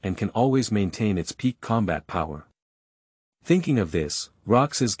injured and can always maintain its peak combat power. Thinking of this,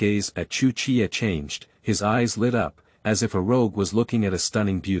 Rox's gaze at Chu Qiye changed, his eyes lit up, as if a rogue was looking at a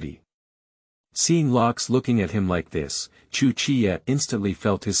stunning beauty. Seeing Locke looking at him like this, Chu Qiye instantly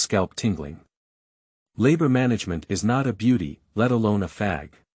felt his scalp tingling. Labor management is not a beauty, let alone a fag.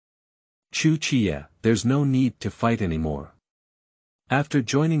 Chu Qiye, there's no need to fight anymore. After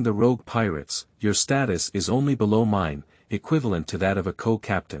joining the rogue pirates, your status is only below mine, equivalent to that of a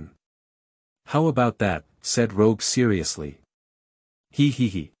co-captain. How about that, said Rogue seriously.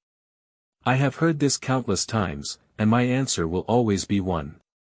 He. I have heard this countless times, and my answer will always be one.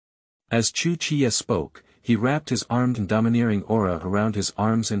 As Chu Qiye spoke, he wrapped his armed and domineering aura around his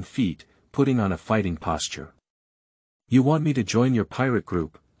arms and feet, putting on a fighting posture. You want me to join your pirate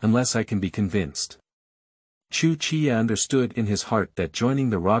group, unless I can be convinced. Chu Qiye understood in his heart that joining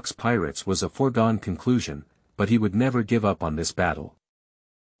the Rock's pirates was a foregone conclusion, but he would never give up on this battle.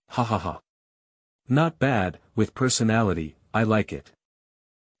 Ha. Not bad, with personality, I like it.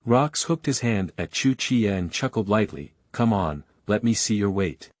 Rox hooked his hand at Chu Qiye and chuckled lightly, come on, let me see your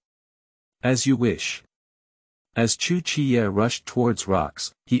weight. As you wish. As Chu Qiye rushed towards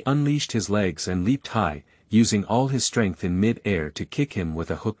Rox, he unleashed his legs and leaped high, using all his strength in mid-air to kick him with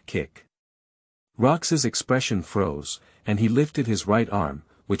a hook kick. Rox's expression froze, and he lifted his right arm,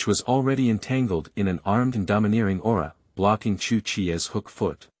 which was already entangled in an armed and domineering aura, blocking Chu Qiye's hook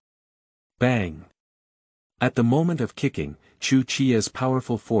foot. Bang! At the moment of kicking, Chu Qiye's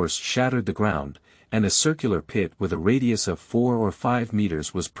powerful force shattered the ground, and a circular pit with a radius of 4 or 5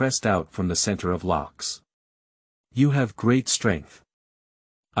 meters was pressed out from the center of Locke's. You have great strength.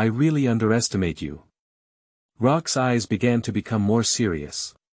 I really underestimate you. Rock's eyes began to become more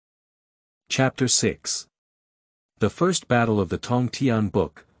serious. Chapter 6. The First Battle of the Tongtian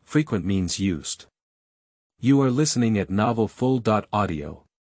Book, Frequent Means Used. You are listening at novel.Audio.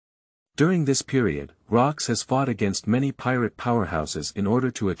 During this period, Rox has fought against many pirate powerhouses in order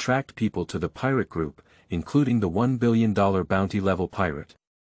to attract people to the pirate group, including the $1 billion bounty-level pirate.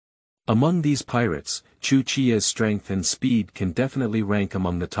 Among these pirates, Chu Qiye's strength and speed can definitely rank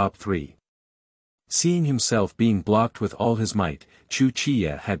among the top 3. Seeing himself being blocked with all his might, Chu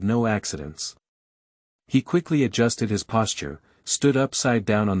Qiye had no accidents. He quickly adjusted his posture, stood upside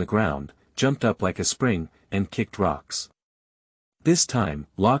down on the ground, jumped up like a spring, and kicked Rox. This time,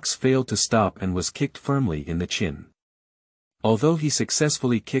 Locke failed to stop and was kicked firmly in the chin. Although he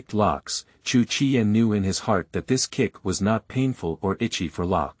successfully kicked Locke, Chu Qiye knew in his heart that this kick was not painful or itchy for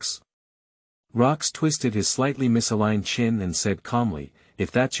Locke. Rox twisted his slightly misaligned chin and said calmly,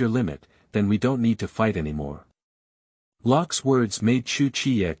 if that's your limit, then we don't need to fight anymore. Locke's words made Chu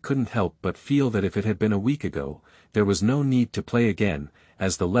Qiye couldn't help but feel that if it had been a week ago, there was no need to play again,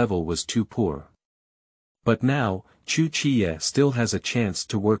 as the level was too poor. But now, Chu Qiye still has a chance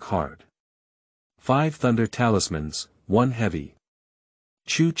to work hard. 5 Thunder Talismans, 1 Heavy.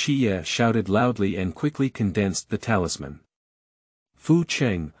 Chu Qiye shouted loudly and quickly condensed the talisman. Fu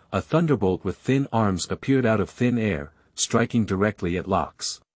Cheng, a thunderbolt with thin arms appeared out of thin air, striking directly at Locke.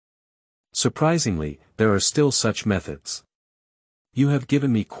 Surprisingly, there are still such methods. You have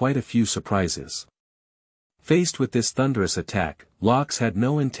given me quite a few surprises. Faced with this thunderous attack, Locke had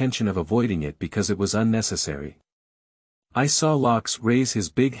no intention of avoiding it because it was unnecessary. I saw Locke raise his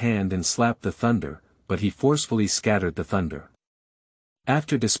big hand and slap the thunder, but he forcefully scattered the thunder.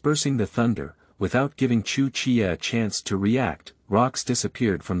 After dispersing the thunder, without giving Chu Qiye a chance to react, Rox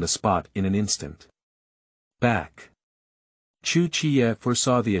disappeared from the spot in an instant. Back. Chu Qiye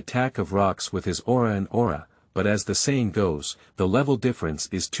foresaw the attack of Rox with his aura and aura, but as the saying goes, the level difference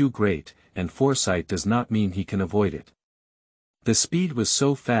is too great, and foresight does not mean he can avoid it. The speed was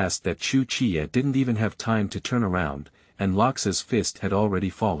so fast that Chu Qiye didn't even have time to turn around, and Lox's fist had already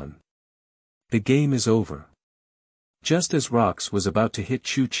fallen. The game is over. Just as Rox was about to hit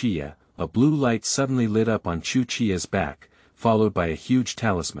Chu Qiye, a blue light suddenly lit up on Chu Qiye's back, followed by a huge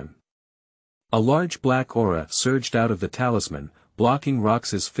talisman. A large black aura surged out of the talisman, blocking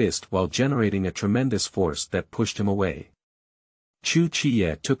Rox's fist while generating a tremendous force that pushed him away. Chu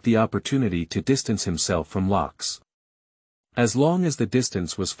Qiye took the opportunity to distance himself from Lox. As long as the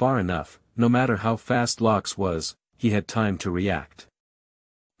distance was far enough, no matter how fast Lox was, he had time to react.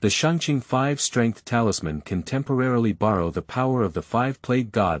 The Shangqing 5 Strength Talisman can temporarily borrow the power of the 5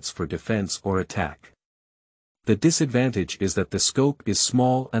 Plague Gods for defense or attack. The disadvantage is that the scope is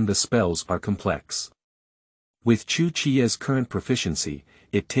small and the spells are complex. With Chu Qiye's current proficiency,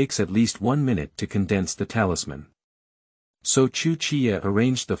 it takes at least 1 minute to condense the talisman. So Chu Qiye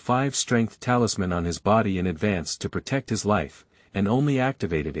arranged the 5-strength talisman on his body in advance to protect his life, and only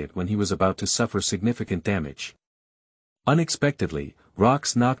activated it when he was about to suffer significant damage. Unexpectedly,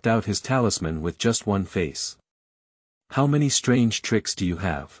 Rox knocked out his talisman with just one face. "How many strange tricks do you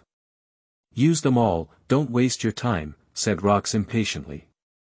have? Use them all, don't waste your time," said Rox impatiently.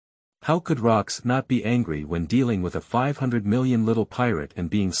 How could Rox not be angry when dealing with a 500 million little pirate and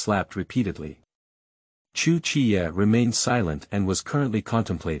being slapped repeatedly? Chu Qiye remained silent and was currently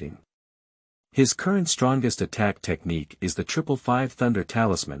contemplating. His current strongest attack technique is the 555 Thunder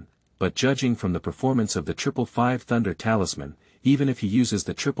Talisman, but judging from the performance of the 555 Thunder Talisman, even if he uses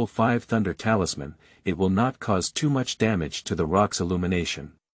the 555 Thunder Talisman, it will not cause too much damage to the Rock's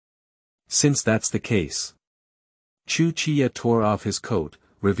illumination. Since that's the case, Chu Qiye tore off his coat,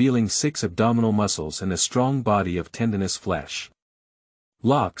 revealing 6 abdominal muscles and a strong body of tendinous flesh.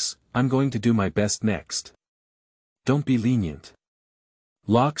 "Locke, I'm going to do my best next. Don't be lenient."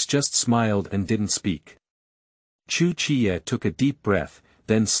 Locke just smiled and didn't speak. Chu Qiye took a deep breath,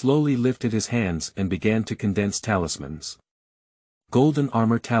 then slowly lifted his hands and began to condense talismans. Golden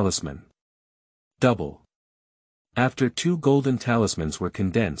Armor Talisman. Double. After 2 golden talismans were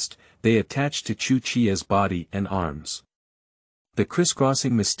condensed, they attached to Chu Qiye's body and arms. The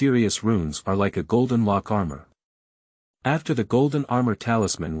crisscrossing mysterious runes are like a golden lock armor. After the golden armor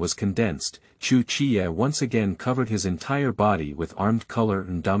talisman was condensed, Chu Qiye once again covered his entire body with armed color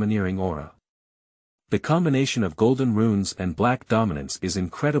and domineering aura. The combination of golden runes and black dominance is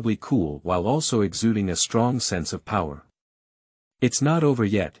incredibly cool while also exuding a strong sense of power. "It's not over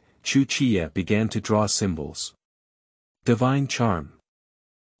yet," Chu Qiye began to draw symbols. Divine Charm.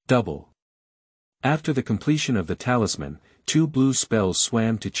 Double. After the completion of the talisman, 2 blue spells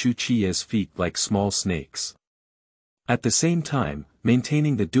swam to Chu Qiye's feet like small snakes. At the same time,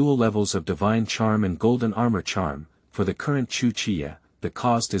 maintaining the dual levels of Divine Charm and Golden Armor Charm, for the current Chu Qiye, the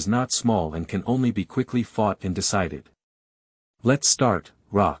cost is not small and can only be quickly fought and decided. "Let's start,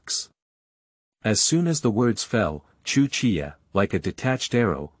 Rox." As soon as the words fell, Chu Qiye, like a detached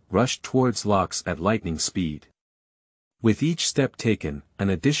arrow, rushed towards Locke at lightning speed. With each step taken, an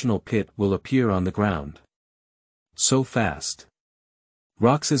additional pit will appear on the ground. So fast.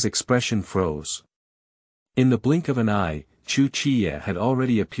 Rox's expression froze. In the blink of an eye, Chu Qiye had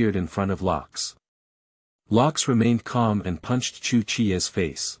already appeared in front of Locke. Locke remained calm and punched Chu Qiye's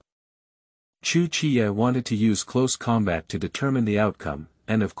face. Chu Qiye wanted to use close combat to determine the outcome,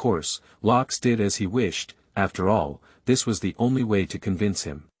 and of course, Locke did as he wished. After all, this was the only way to convince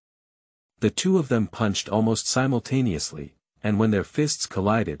him. The 2 of them punched almost simultaneously, and when their fists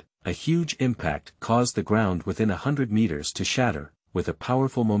collided, a huge impact caused the ground within 100 meters to shatter, with a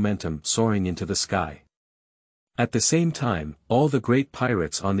powerful momentum soaring into the sky. At the same time, all the great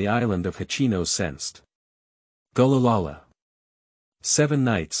pirates on the island of Hachino sensed. Gulalala. 7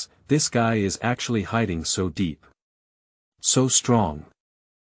 nights, this guy is actually hiding so deep. So strong.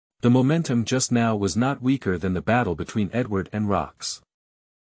 The momentum just now was not weaker than the battle between Edward and Rox.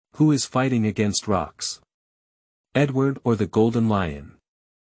 Who is fighting against Rox? Edward or the Golden Lion?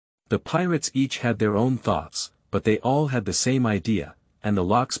 The pirates each had their own thoughts, but they all had the same idea, and the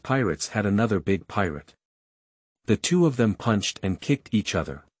Locke's pirates had another big pirate. The 2 of them punched and kicked each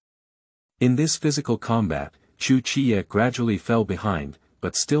other. In this physical combat, Chu Qiye gradually fell behind,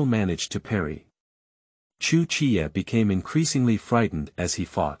 but still managed to parry. Chu Qiye became increasingly frightened as he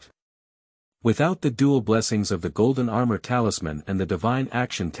fought. Without the dual blessings of the Golden Armor Talisman and the Divine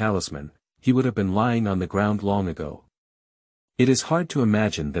Action Talisman, he would have been lying on the ground long ago. It is hard to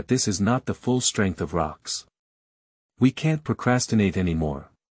imagine that this is not the full strength of Rox. We can't procrastinate anymore.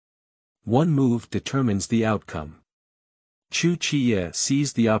 One move determines the outcome. Chu Qiye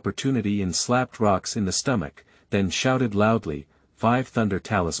seized the opportunity and slapped Rox in the stomach, then shouted loudly, 5 Thunder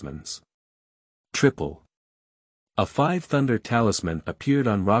Talismans. Triple. A 5 Thunder Talisman appeared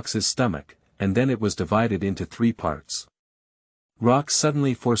on Rox's stomach, and then it was divided into 3 parts. Rox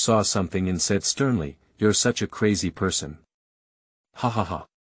suddenly foresaw something and said sternly, "You're such a crazy person. Ha ha ha.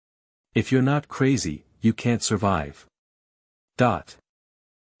 If you're not crazy, you can't survive."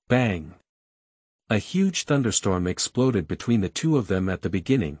 Bang. A huge thunderstorm exploded between the 2 of them at the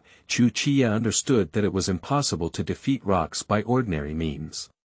beginning. Chu Qiye understood that it was impossible to defeat Rox by ordinary means.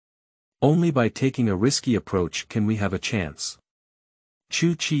 Only by taking a risky approach can we have a chance.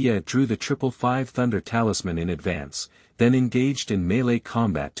 Chu Qiye drew the 555 Thunder Talisman in advance, then engaged in melee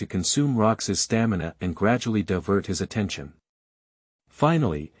combat to consume Rox's stamina and gradually divert his attention.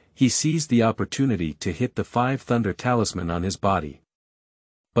 Finally, he seized the opportunity to hit the 5 thunder talisman on his body.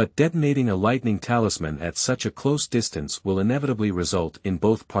 But detonating a lightning talisman at such a close distance will inevitably result in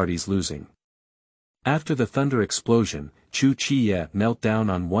both parties losing. After the thunder explosion, Chu Qiye knelt down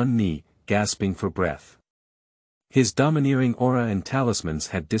on one knee, gasping for breath. His domineering aura and talismans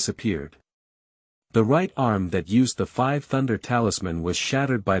had disappeared. The right arm that used the 5 thunder talisman was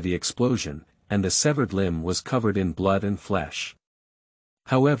shattered by the explosion, and the severed limb was covered in blood and flesh.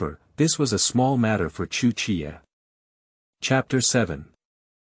 However, this was a small matter for Chu Qiye. Chapter 7.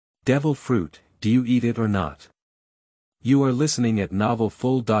 Devil Fruit, Do You Eat It or Not? You are listening at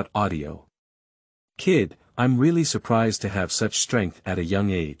novelfull.audio. Kid, I'm really surprised to have such strength at a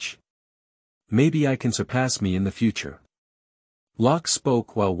young age. Maybe I can surpass me in the future. Locke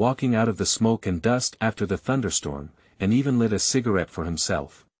spoke while walking out of the smoke and dust after the thunderstorm, and even lit a cigarette for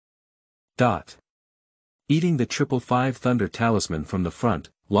himself. Eating the 555 thunder talisman from the front,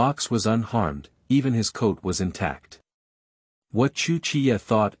 Locke's was unharmed, even his coat was intact. What Chu Qiye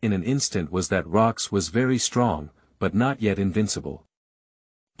thought in an instant was that Locke's was very strong, but not yet invincible.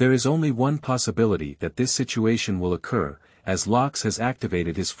 There is only one possibility that this situation will occur, as Locke has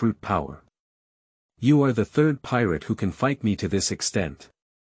activated his fruit power. You are the 3rd pirate who can fight me to this extent.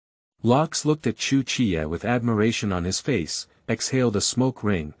 Locke looked at Chu Qiye with admiration on his face, exhaled a smoke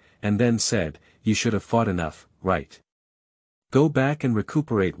ring, and then said, You should have fought enough, right? Go back and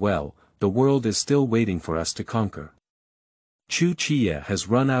recuperate well, the world is still waiting for us to conquer. Chu Qiye has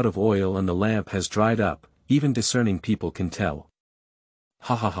run out of oil and the lamp has dried up, even discerning people can tell.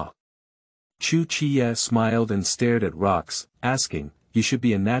 Ha ha ha. Chu Qiye smiled and stared at Rox, asking, You should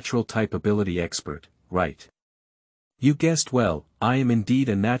be a natural type ability expert, right? You guessed well, I am indeed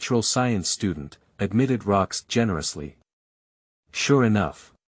a natural science student, admitted Rox generously. Sure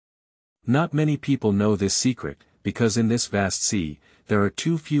enough. Not many people know this secret, because in this vast sea, there are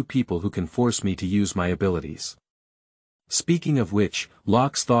too few people who can force me to use my abilities. Speaking of which,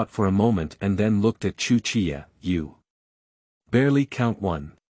 Locke thought for a moment and then looked at Chu Qiye, You barely count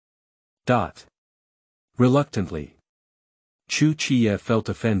 1. Reluctantly. Chu Qiye felt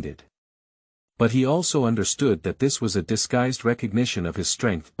offended. But he also understood that this was a disguised recognition of his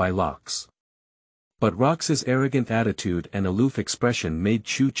strength by Locke's. But Rox's arrogant attitude and aloof expression made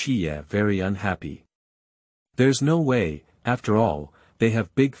Chu Qiye very unhappy. There's no way, after all, they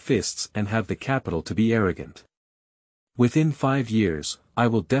have big fists and have the capital to be arrogant. Within 5 years, I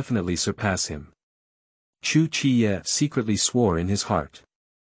will definitely surpass him. Chu Qiye secretly swore in his heart.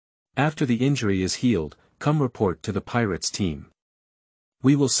 After the injury is healed, come report to the pirates team.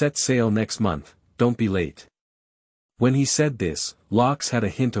 We will set sail next month, don't be late. When he said this, Locke had a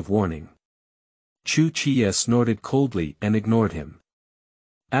hint of warning. Chu Qiye snorted coldly and ignored him.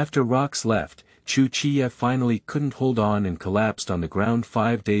 After Rox left, Chu Qiye finally couldn't hold on and collapsed on the ground.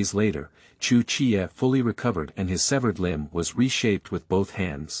 5 days later, Chu Qiye fully recovered and his severed limb was reshaped with both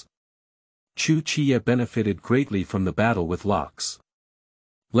hands. Chu Qiye benefited greatly from the battle with Locke.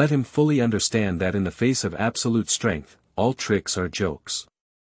 Let him fully understand that in the face of absolute strength, all tricks are jokes.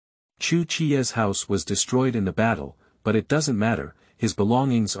 Chu Qiye's house was destroyed in the battle, but it doesn't matter, his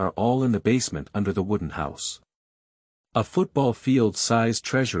belongings are all in the basement under the wooden house. A football field-sized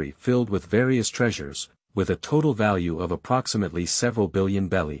treasury filled with various treasures, with a total value of approximately several billion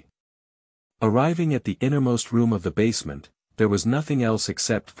belly. Arriving at the innermost room of the basement, there was nothing else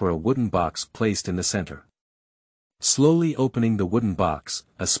except for a wooden box placed in the center. Slowly opening the wooden box,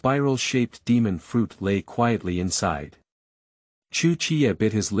 a spiral-shaped demon fruit lay quietly inside. Chu Qiye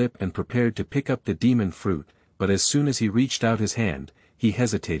bit his lip and prepared to pick up the demon fruit, but as soon as he reached out his hand, he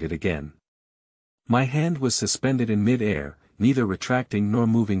hesitated again. My hand was suspended in mid-air, neither retracting nor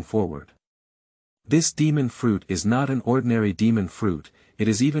moving forward. This demon fruit is not an ordinary demon fruit, it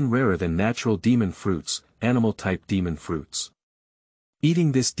is even rarer than natural demon fruits, animal-type demon fruits.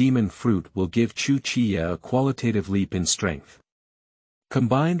 Eating this demon fruit will give Chu Qiye a qualitative leap in strength.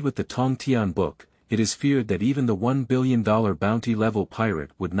 Combined with the Tongtian book, it is feared that even the $1 billion bounty-level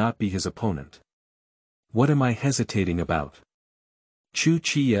pirate would not be his opponent. What am I hesitating about? Chu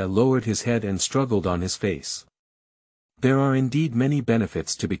Qiye lowered his head and struggled on his face. There are indeed many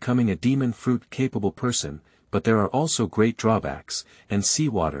benefits to becoming a demon fruit-capable person, but there are also great drawbacks, and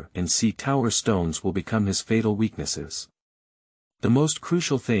seawater and sea tower stones will become his fatal weaknesses. The most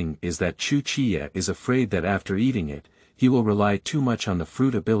crucial thing is that Chu Qiye is afraid that after eating it, he will rely too much on the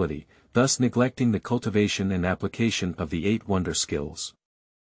fruit ability, thus neglecting the cultivation and application of the 8 wonder skills.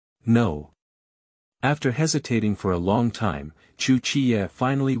 No. After hesitating for a long time, Chu Qiye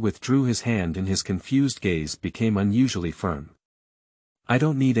finally withdrew his hand and his confused gaze became unusually firm. I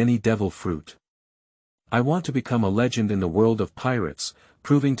don't need any devil fruit. I want to become a legend in the world of pirates,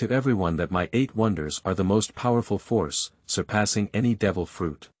 proving to everyone that my 8 wonders are the most powerful force, surpassing any devil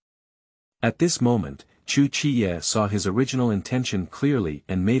fruit. At this moment, Chu Qiye saw his original intention clearly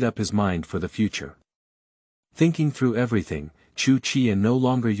and made up his mind for the future. Thinking through everything, Chu Qiye no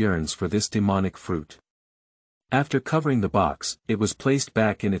longer yearns for this demonic fruit. After covering the box, it was placed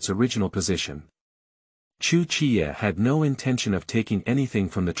back in its original position. Chu Qiye had no intention of taking anything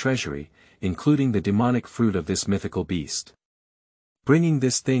from the treasury, including the demonic fruit of this mythical beast. Bringing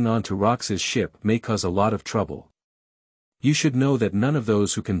this thing onto Rox's ship may cause a lot of trouble. You should know that none of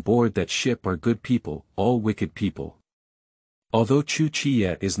those who can board that ship are good people, all wicked people. Although Chu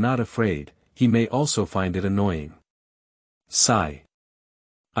Qiye is not afraid, he may also find it annoying. Sigh.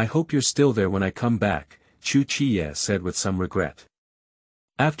 I hope you're still there when I come back, Chu Qiye said with some regret.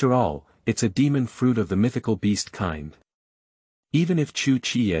 After all, it's a demon fruit of the mythical beast kind. Even if Chu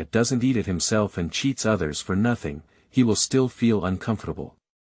Qiye doesn't eat it himself and cheats others for nothing, he will still feel uncomfortable.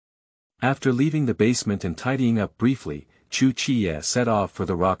 After leaving the basement and tidying up briefly, Chu Qiye set off for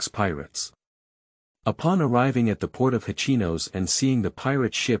the Rock's pirates. Upon arriving at the port of Hachinos and seeing the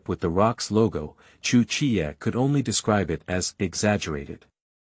pirate ship with the Rock's logo, Chu Qiye could only describe it as exaggerated.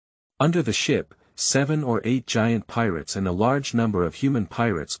 Under the ship, 7 or 8 giant pirates and a large number of human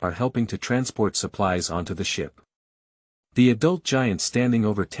pirates are helping to transport supplies onto the ship. The adult giant standing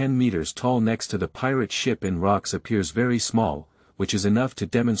over 10 meters tall next to the pirate ship in rocks appears very small, which is enough to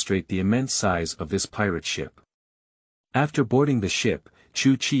demonstrate the immense size of this pirate ship. After boarding the ship,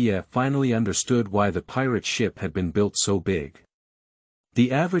 Chu Qiye finally understood why the pirate ship had been built so big.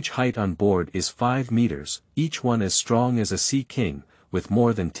 The average height on board is 5 meters, each one as strong as a sea king, with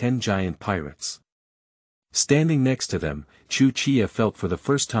more than 10 giant pirates. Standing next to them, Chu Qiye felt for the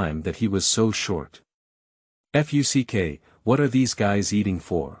first time that he was so short. Fuck, what are these guys eating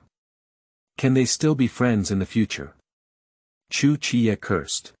for? Can they still be friends in the future? Chu Qiye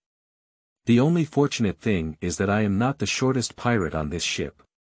cursed. The only fortunate thing is that I am not the shortest pirate on this ship.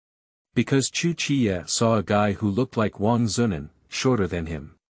 Because Chu Qiye saw a guy who looked like Wang Zunan, shorter than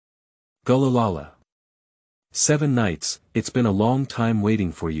him. Gulalala. 7 nights, it's been a long time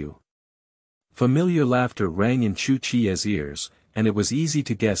waiting for you. Familiar laughter rang in Chu Qiye's ears, and it was easy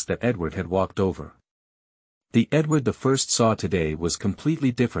to guess that Edward had walked over. The Edward the First saw today was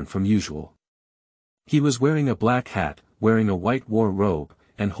completely different from usual. He was wearing a black hat, wearing a white war robe,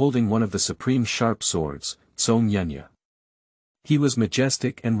 and holding one of the supreme sharp swords, Tsong Yunya. He was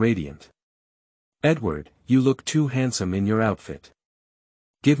majestic and radiant. Edward, you look too handsome in your outfit.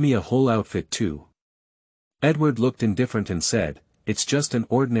 Give me a whole outfit too. Edward looked indifferent and said, it's just an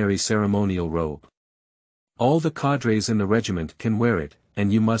ordinary ceremonial robe. All the cadres in the regiment can wear it,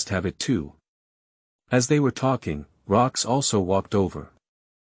 and you must have it too. As they were talking, Rox also walked over.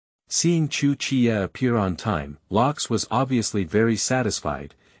 Seeing Chu Qiye appear on time, Locke was obviously very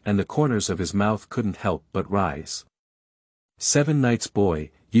satisfied, and the corners of his mouth couldn't help but rise. 7 nights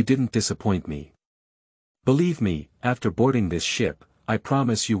boy, you didn't disappoint me. Believe me, after boarding this ship, I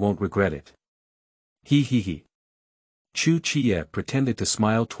promise you won't regret it. He. Chu Qiye pretended to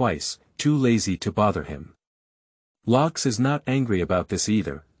smile twice, too lazy to bother him. Locke is not angry about this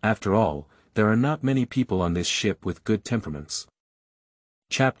either, after all, there are not many people on this ship with good temperaments.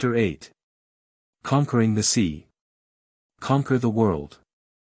 Chapter 8. Conquering the Sea. Conquer the world.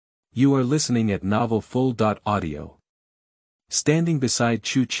 You are listening at novel.Audio. Standing beside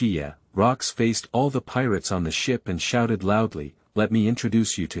Chu Qiye, Rox faced all the pirates on the ship and shouted loudly, let me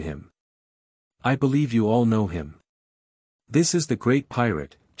introduce you to him. I believe you all know him. This is the great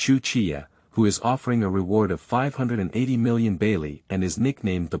pirate, Chu Qiye, who is offering a reward of 580 million Bailey and is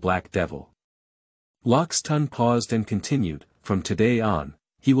nicknamed the Black Devil. Locke's tongue paused and continued, from today on,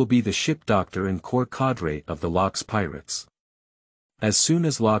 he will be the ship doctor and core cadre of the Locke's pirates. As soon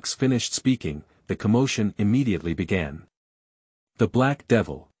as Locke finished speaking, the commotion immediately began. The Black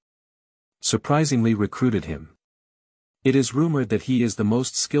Devil surprisingly recruited him. It is rumored that he is the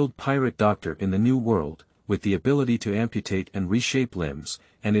most skilled pirate doctor in the New World, with the ability to amputate and reshape limbs,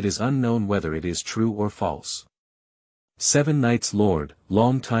 and it is unknown whether it is true or false. 7 nights Lord,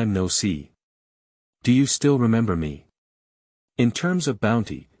 long time no see. Do you still remember me? In terms of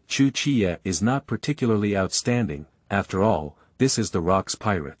bounty, Chu Qiye is not particularly outstanding, after all, this is the Rock's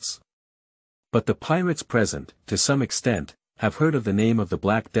pirates. But the pirates present, to some extent, have heard of the name of the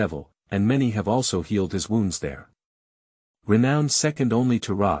Black Devil, and many have also healed his wounds there. Renowned second only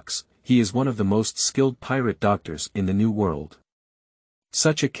to Rox, he is one of the most skilled pirate doctors in the New World.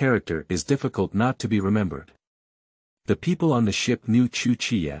 Such a character is difficult not to be remembered. The people on the ship knew Chu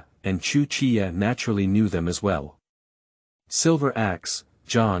Qiye, and Chu Qiye naturally knew them as well. Silver Axe,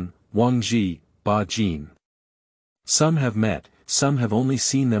 John, Wang Ji, Ba Jin. Some have met, some have only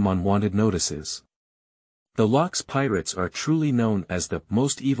seen them on wanted notices. The Locke's pirates are truly known as the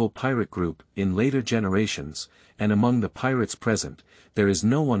most evil pirate group in later generations, and among the pirates present, there is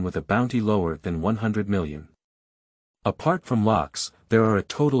no one with a bounty lower than 100 million. Apart from Locke's, there are a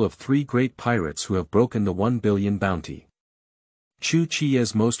total of 3 great pirates who have broken the 1 billion bounty. Chu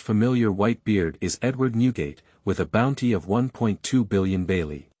Qiye's most familiar white beard is Edward Newgate, with a bounty of 1.2 billion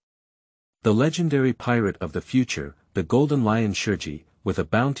Bailey. The legendary pirate of the future, the Golden Lion Shirji, with a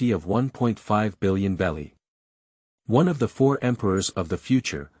bounty of 1.5 billion Belly. One of the 4 emperors of the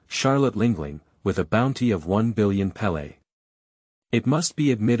future, Charlotte Lingling, with a bounty of 1 billion Pele. It must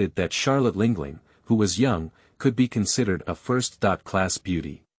be admitted that Charlotte Lingling, who was young, could be considered a first-class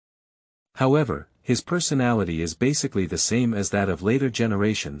beauty. However, his personality is basically the same as that of later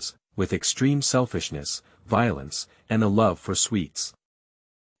generations, with extreme selfishness, violence, and a love for sweets.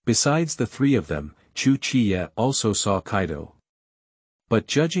 Besides the 3 of them, Chu Qiye also saw Kaido. But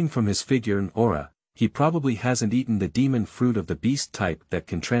judging from his figure and aura, he probably hasn't eaten the demon fruit of the beast type that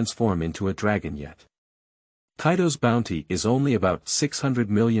can transform into a dragon yet. Kaido's bounty is only about 600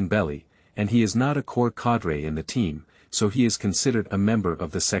 million Belly, and he is not a core cadre in the team, so he is considered a member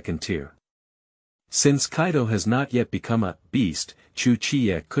of the second tier. Since Kaido has not yet become a beast, Chu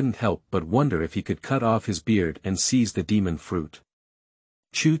Qiye couldn't help but wonder if he could cut off his beard and seize the demon fruit.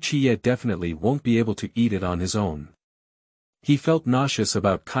 Chu Qiye definitely won't be able to eat it on his own. He felt nauseous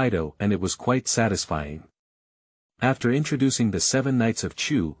about Kaido and it was quite satisfying. After introducing the 7 Knights of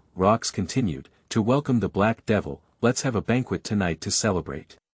Chu, Rocks continued, to welcome the Black Devil, let's have a banquet tonight to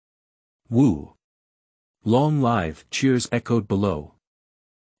celebrate. Woo! Long live, cheers echoed below.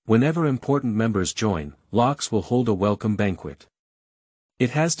 Whenever important members join, Locks will hold a welcome banquet.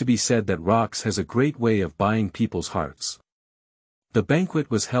 It has to be said that Rocks has a great way of buying people's hearts. The banquet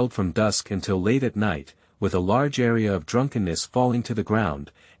was held from dusk until late at night, with a large area of drunkenness falling to the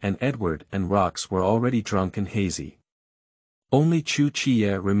ground, and Edward and Rocks were already drunk and hazy. Only Chu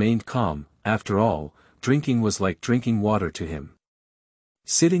Qiye remained calm. After all, drinking was like drinking water to him.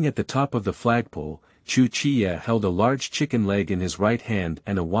 Sitting at the top of the flagpole, Chu Qiye held a large chicken leg in his right hand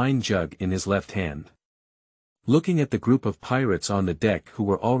and a wine jug in his left hand. Looking at the group of pirates on the deck who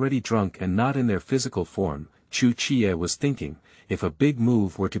were already drunk and not in their physical form, Chu Qiye was thinking, if a big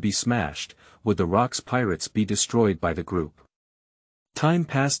move were to be smashed, would the Rocks pirates be destroyed by the group? Time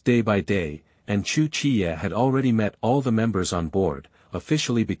passed day by day, and Chu Qiye had already met all the members on board,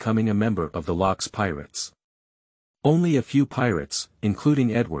 officially becoming a member of the Locke's pirates. Only a few pirates,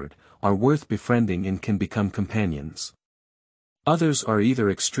 including Edward, are worth befriending and can become companions. Others are either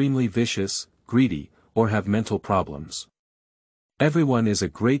extremely vicious, greedy, or have mental problems. Everyone is a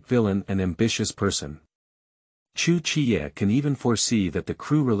great villain and ambitious person. Chu Qiye can even foresee that the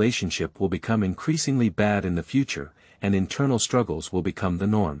crew relationship will become increasingly bad in the future, and internal struggles will become the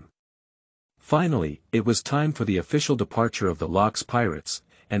norm. Finally, it was time for the official departure of the Locke's pirates,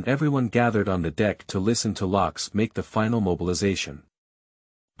 and everyone gathered on the deck to listen to Locke's make the final mobilization.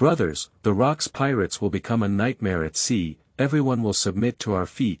 Brothers, the Rocks pirates will become a nightmare at sea, everyone will submit to our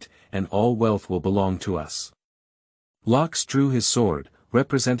feet, and all wealth will belong to us. Locke drew his sword,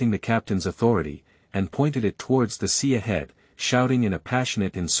 representing the captain's authority, and pointed it towards the sea ahead, shouting in a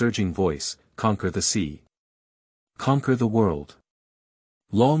passionate and surging voice, "Conquer the sea. Conquer the world.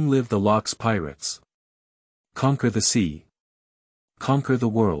 Long live the Locke's pirates. Conquer the sea. Conquer the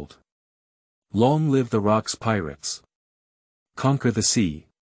world. Long live the Rocks pirates. Conquer the sea.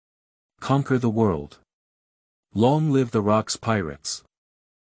 Conquer the world. Long live the Rocks pirates."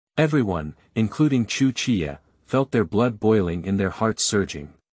 Everyone, including Chu Qiye, felt their blood boiling and their hearts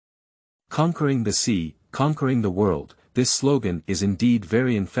surging. Conquering the sea, conquering the world, this slogan is indeed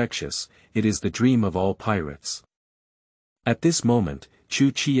very infectious, it is the dream of all pirates. At this moment,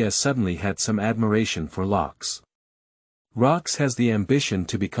 Chu Qiye suddenly had some admiration for Locke. Rocks has the ambition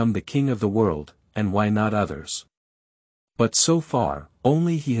to become the king of the world, and why not others? But so far,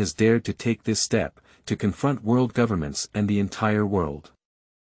 only he has dared to take this step, to confront world governments and the entire world.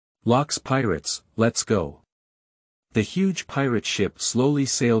 Locke's pirates, let's go. The huge pirate ship slowly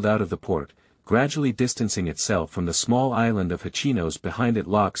sailed out of the port, gradually distancing itself from the small island of Hachinos behind it.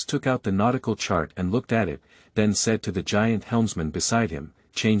 Locke took out the nautical chart and looked at it, then said to the giant helmsman beside him,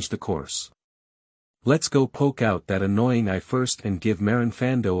 "Change the course. Let's go poke out that annoying eye first and give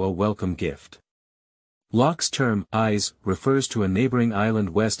Marinfando a welcome gift." Locke's term, eyes, refers to a neighboring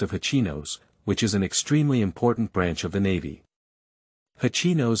island west of Hachinos, which is an extremely important branch of the navy.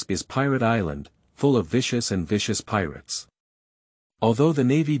 Hachinos is Pirate Island, full of vicious pirates. Although the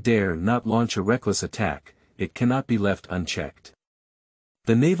navy dare not launch a reckless attack, it cannot be left unchecked.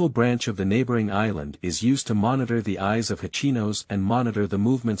 The naval branch of the neighboring island is used to monitor the eyes of Hachinos and monitor the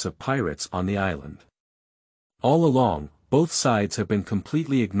movements of pirates on the island. All along, both sides have been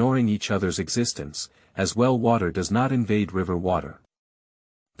completely ignoring each other's existence, as well water does not invade river water.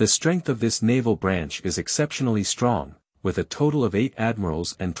 The strength of this naval branch is exceptionally strong, with a total of 8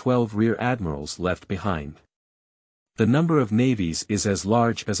 admirals and 12 rear admirals left behind. The number of navies is as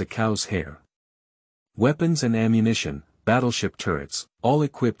large as a cow's hair. Weapons and ammunition, battleship turrets, all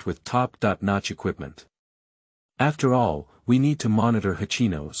equipped with top-notch equipment. After all, we need to monitor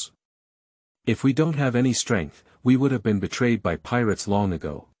Hachinos. If we don't have any strength, we would have been betrayed by pirates long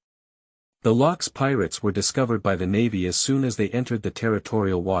ago. The Locke's pirates were discovered by the Navy as soon as they entered the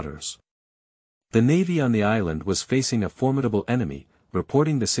territorial waters. The Navy on the island was facing a formidable enemy,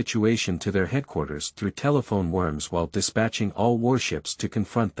 reporting the situation to their headquarters through telephone worms while dispatching all warships to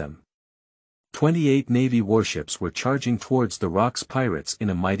confront them. 28 Navy warships were charging towards the Locke's pirates in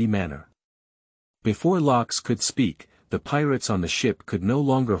a mighty manner. Before Locke could speak, the pirates on the ship could no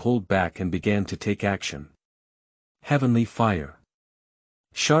longer hold back and began to take action. Heavenly fire.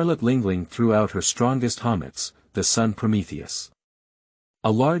 Charlotte Lingling threw out her strongest homets, the sun Prometheus.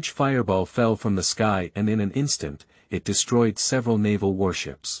 A large fireball fell from the sky and in an instant, it destroyed several naval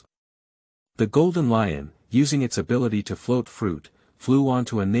warships. The Golden Lion, using its ability to float fruit, flew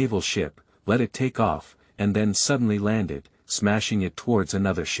onto a naval ship, let it take off, and then suddenly landed, smashing it towards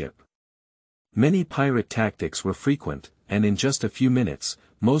another ship. Many pirate tactics were frequent, and in just a few minutes,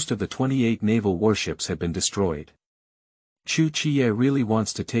 most of the 28 naval warships had been destroyed. Chu Qiye really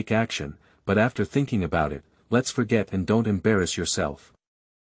wants to take action, but after thinking about it, let's forget and don't embarrass yourself.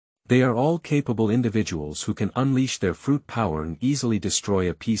 They are all capable individuals who can unleash their fruit power and easily destroy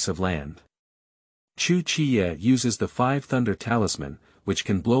a piece of land. Chu Qiye uses the 5 Thunder Talisman, which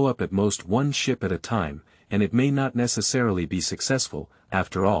can blow up at most one ship at a time, and it may not necessarily be successful.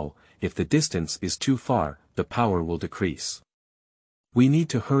 After all, if the distance is too far, the power will decrease. We need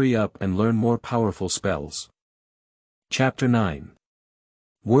to hurry up and learn more powerful spells. Chapter 9.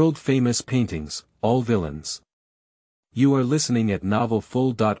 World-famous paintings, all villains. You are listening at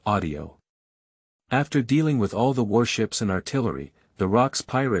novel.Audio. After dealing with all the warships and artillery, the Locke's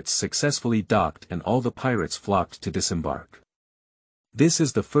pirates successfully docked and all the pirates flocked to disembark. This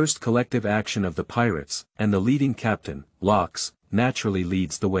is the first collective action of the pirates, and the leading captain, Locke, naturally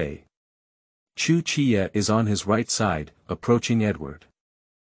leads the way. Chu Qiye is on his right side, approaching Edward.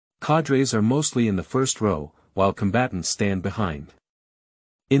 Cadres are mostly in the first row, while combatants stand behind.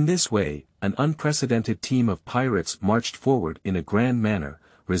 In this way, an unprecedented team of pirates marched forward in a grand manner,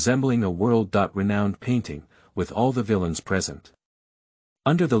 resembling a world-renowned painting, with all the villains present.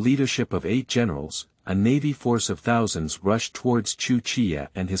 Under the leadership of 8 generals, a navy force of thousands rushed towards Chu Qiye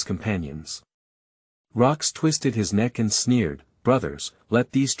and his companions. Locke twisted his neck and sneered, "Brothers,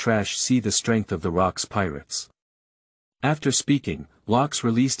 let these trash see the strength of the Locke's pirates." After speaking, Locke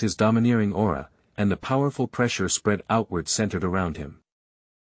released his domineering aura, and the powerful pressure spread outward centered around him.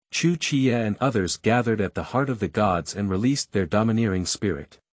 Chu Qiye and others gathered at the heart of the gods and released their domineering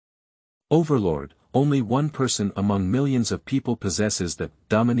spirit. Overlord, only one person among millions of people possesses the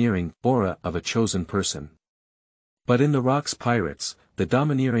domineering aura of a chosen person. But in the Locke's pirates, the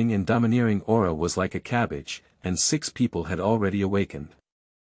domineering aura was like a cabbage, and 6 people had already awakened.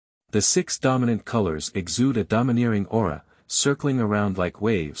 The 6 dominant colors exude a domineering aura, circling around like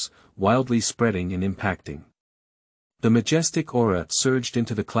waves, wildly spreading and impacting. The majestic aura surged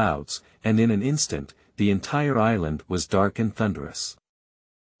into the clouds, and in an instant, the entire island was dark and thunderous.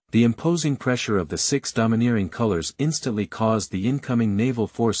 The imposing pressure of the 6 domineering colors instantly caused the incoming naval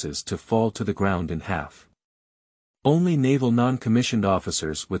forces to fall to the ground in half. Only naval non-commissioned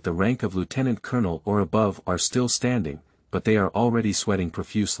officers with the rank of lieutenant colonel or above are still standing, but they are already sweating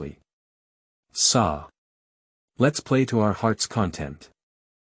profusely. Let's play to our heart's content.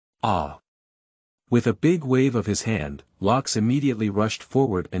 With a big wave of his hand, Locke immediately rushed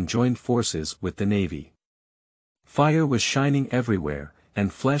forward and joined forces with the navy. Fire was shining everywhere,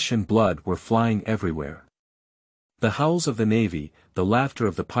 and flesh and blood were flying everywhere. The howls of the navy, the laughter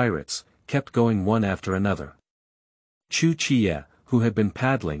of the pirates, kept going one after another. Chu Qiye, who had been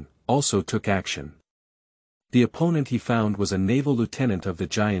paddling, also took action. The opponent he found was a naval lieutenant of the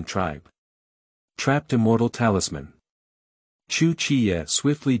giant tribe. Trapped Immortal Talisman. Chu Qiye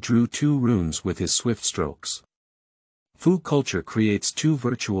swiftly drew 2 runes with his swift strokes. Fu culture creates 2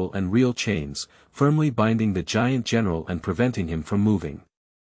 virtual and real chains, firmly binding the giant general and preventing him from moving.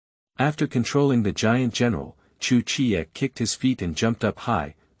 After controlling the giant general, Chu Qiye kicked his feet and jumped up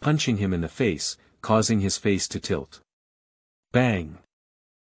high, punching him in the face, causing his face to tilt. Bang!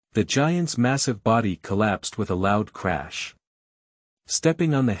 The giant's massive body collapsed with a loud crash.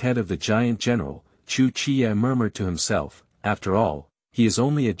 Stepping on the head of the giant general, Chu Qiye murmured to himself, after all, he is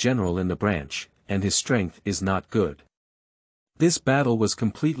only a general in the branch, and his strength is not good. This battle was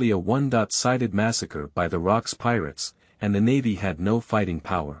completely a one-sided massacre by the Rock's pirates, and the navy had no fighting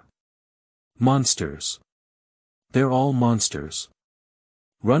power. Monsters. They're all monsters.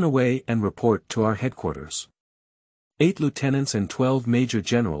 Run away and report to our headquarters. 8 lieutenants and 12 major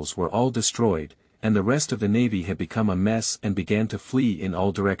generals were all destroyed, and the rest of the navy had become a mess and began to flee in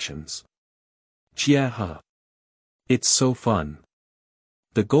all directions. Chia. It's so fun.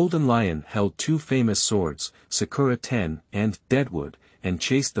 The Golden Lion held 2 famous swords, Sakura 10 and Deadwood, and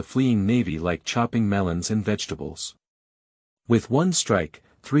chased the fleeing navy like chopping melons and vegetables. With one strike,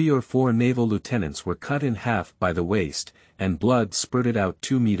 3 or 4 naval lieutenants were cut in half by the waist, and blood spurted out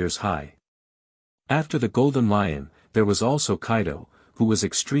 2 meters high. After the Golden Lion, there was also Kaido, who was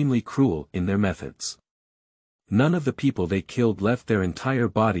extremely cruel in their methods. None of the people they killed left their entire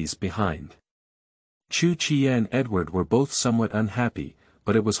bodies behind. Chu Qiye and Edward were both somewhat unhappy,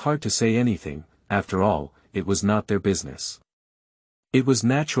 but it was hard to say anything, after all, it was not their business. It was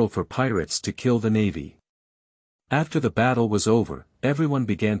natural for pirates to kill the navy. After the battle was over, everyone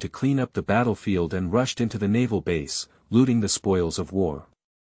began to clean up the battlefield and rushed into the naval base, looting the spoils of war.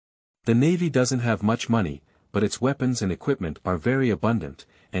 The navy doesn't have much money, but its weapons and equipment are very abundant,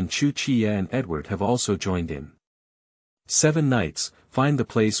 and Chu Qiye and Edward have also joined in. 7 knights, find the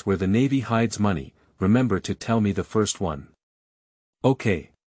place where the navy hides money, remember to tell me the first one.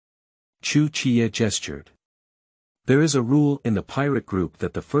 Okay. Chu Qiye gestured. There is a rule in the pirate group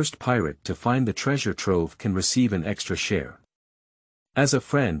that the first pirate to find the treasure trove can receive an extra share. As a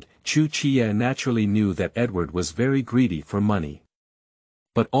friend, Chu Qiye naturally knew that Edward was very greedy for money.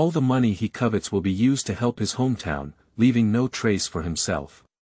 But all the money he covets will be used to help his hometown, leaving no trace for himself.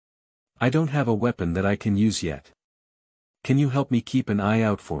 I don't have a weapon that I can use yet. Can you help me keep an eye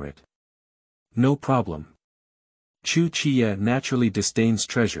out for it? No problem. Chu Qiye naturally disdains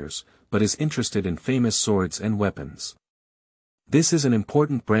treasures, but is interested in famous swords and weapons. This is an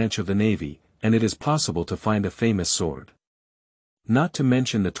important branch of the navy, and it is possible to find a famous sword. Not to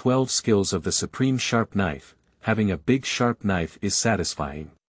mention the 12 skills of the supreme sharp knife, having a big sharp knife is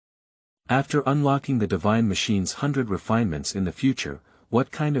satisfying. After unlocking the divine machine's 100 refinements in the future,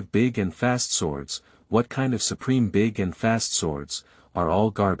 what kind of big and fast swords, what kind of supreme big and fast swords, are all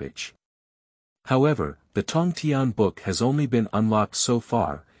garbage. However, the Tongtian book has only been unlocked so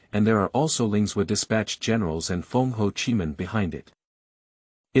far, and there are also Lingzhou dispatch generals and Feng Ho Chimen behind it.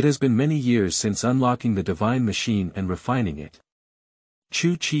 It has been many years since unlocking the divine machine and refining it.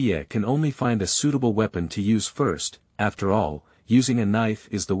 Chu Qiye can only find a suitable weapon to use first, after all, using a knife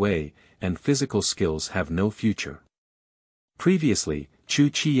is the way, and physical skills have no future. Previously, Chu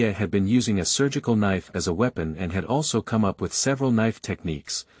Qiye had been using a surgical knife as a weapon and had also come up with several knife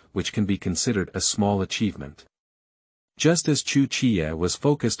techniques, which can be considered a small achievement. Just as Chu Qiye was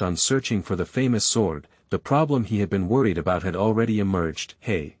focused on searching for the famous sword, the problem he had been worried about had already emerged.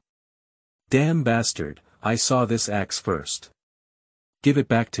 Hey! Damn bastard, I saw this axe first. Give it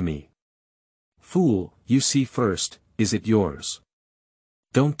back to me. Fool, you see first, is it yours?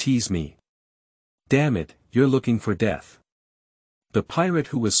 Don't tease me. Damn it, you're looking for death. The pirate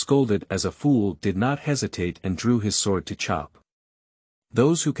who was scolded as a fool did not hesitate and drew his sword to chop.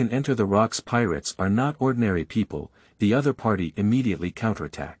 Those who can enter the Rock's pirates are not ordinary people, the other party immediately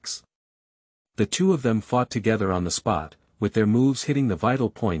counterattacks. The two of them fought together on the spot, with their moves hitting the vital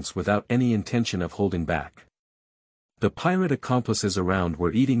points without any intention of holding back. The pirate accomplices around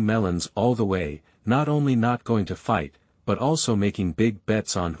were eating melons all the way, not only not going to fight, but also making big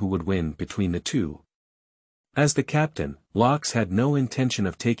bets on who would win between the two. As the captain, Locke had no intention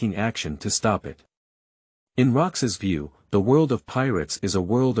of taking action to stop it. In Locke's view, the world of pirates is a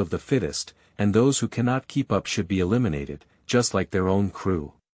world of the fittest, and those who cannot keep up should be eliminated, just like their own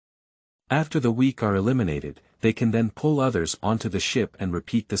crew. After the weak are eliminated, they can then pull others onto the ship and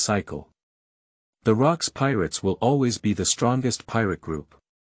repeat the cycle. The Rock's pirates will always be the strongest pirate group.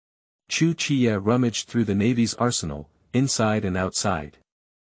 Chu Qiye rummaged through the navy's arsenal, inside and outside.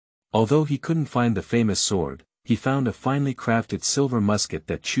 Although he couldn't find the famous sword, he found a finely crafted silver musket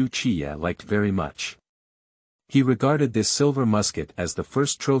that Chu Qiye liked very much. He regarded this silver musket as the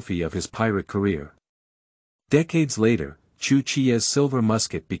first trophy of his pirate career. Decades later, Chu Qiye's silver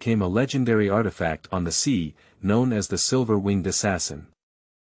musket became a legendary artifact on the sea, known as the Silver-Winged Assassin.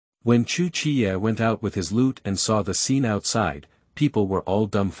 When Chu Qiye went out with his loot and saw the scene outside, people were all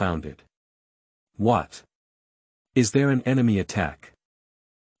dumbfounded. What? Is there an enemy attack?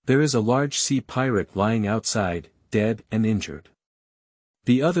 There is a large sea pirate lying outside, dead and injured.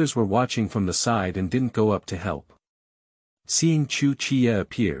 The others were watching from the side and didn't go up to help. Seeing Chu Qiye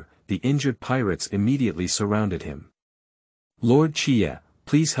appear, the injured pirates immediately surrounded him. Lord Qiye,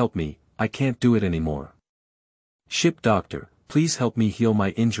 please help me, I can't do it anymore. Ship doctor, please help me heal my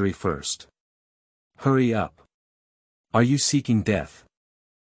injury first. Hurry up. Are you seeking death?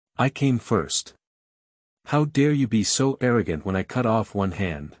 I came first. How dare you be so arrogant when I cut off one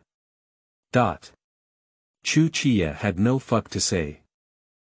hand? Chu Qiye had no fuck to say.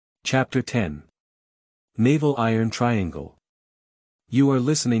 Chapter 10. Naval Iron Triangle. You are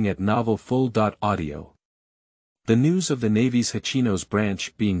listening at Novel Full.Audio. The news of the Navy's Hachinos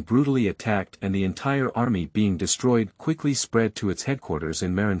branch being brutally attacked and the entire army being destroyed quickly spread to its headquarters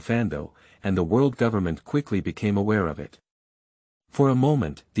in Marinfando, and the world government quickly became aware of it. For a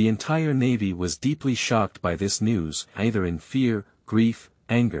moment, the entire Navy was deeply shocked by this news, either in fear, grief,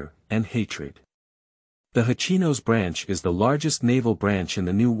 anger, and hatred. The Hachinos branch is the largest naval branch in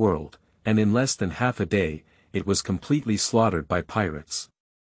the New World, and in less than half a day, it was completely slaughtered by pirates.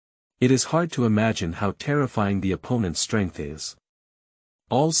 It is hard to imagine how terrifying the opponent's strength is.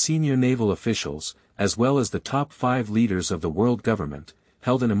 All senior naval officials, as well as the top 5 leaders of the world government,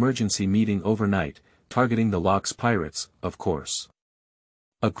 held an emergency meeting overnight, targeting the Locke's pirates, of course.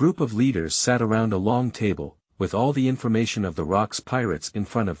 A group of leaders sat around a long table, with all the information of the Rock's pirates in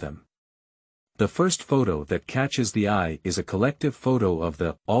front of them. The first photo that catches the eye is a collective photo of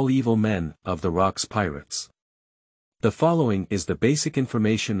the all evil men of the Rock's pirates. The following is the basic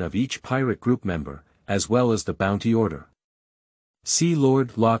information of each pirate group member, as well as the bounty order. See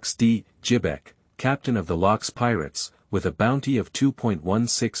Lord Locke's D. Gibek, captain of the Locke's pirates, with a bounty of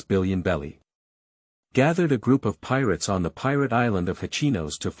 2.16 billion belly. Gathered a group of pirates on the pirate island of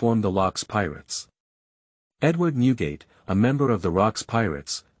Hachinos to form the Locke's pirates. Edward Newgate, a member of the Rock's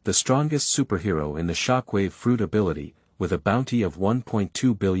pirates, the strongest superhero in the Shockwave Fruit ability, with a bounty of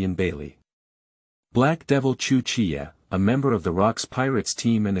 1.2 billion Bailey. Black Devil Chu Qiye, a member of the Rock's pirates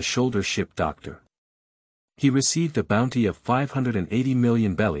team and a shoulder ship doctor. He received a bounty of 580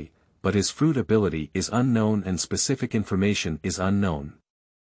 million belly, but his fruit ability is unknown and specific information is unknown.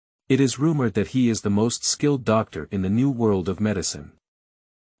 It is rumored that he is the most skilled doctor in the new world of medicine.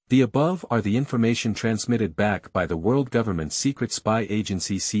 The above are the information transmitted back by the world government secret spy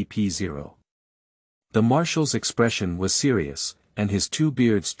agency CP0. The marshal's expression was serious, and his 2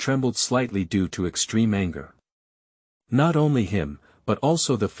 beards trembled slightly due to extreme anger. Not only him, but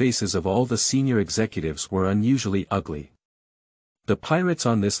also the faces of all the senior executives were unusually ugly. The pirates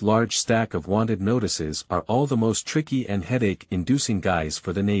on this large stack of wanted notices are all the most tricky and headache-inducing guys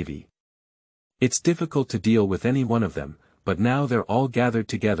for the Navy. It's difficult to deal with any one of them, but now they're all gathered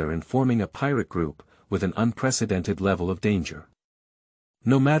together and forming a pirate group, with an unprecedented level of danger.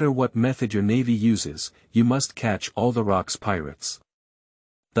 No matter what method your Navy uses, you must catch all the Rock's pirates.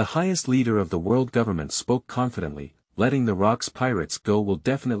 The highest leader of the world government spoke confidently, letting the Rock's pirates go will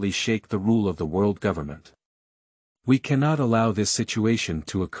definitely shake the rule of the world government. We cannot allow this situation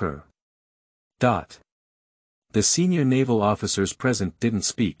to occur. The senior naval officers present didn't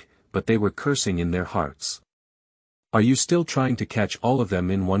speak, but they were cursing in their hearts. Are you still trying to catch all of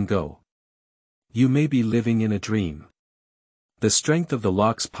them in one go? You may be living in a dream. The strength of the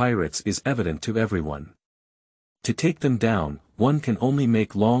Locke's pirates is evident to everyone. To take them down, one can only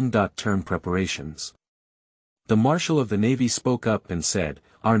make long-term preparations. The Marshal of the Navy spoke up and said,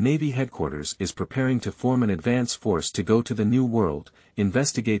 "Our Navy headquarters is preparing to form an advance force to go to the New World,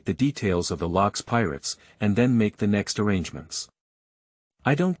 investigate the details of the Locke's pirates, and then make the next arrangements.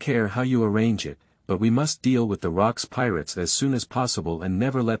 I don't care how you arrange it, but we must deal with the Rock's pirates as soon as possible and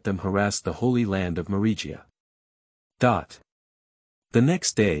never let them harass the Holy Land of Merigia." The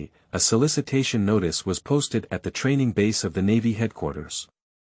next day, a solicitation notice was posted at the training base of the Navy headquarters.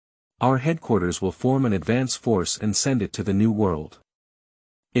 Our headquarters will form an advance force and send it to the New World.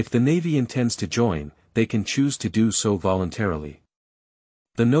 If the Navy intends to join, they can choose to do so voluntarily.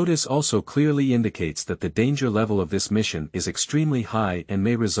 The notice also clearly indicates that the danger level of this mission is extremely high and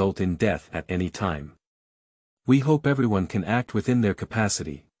may result in death at any time. We hope everyone can act within their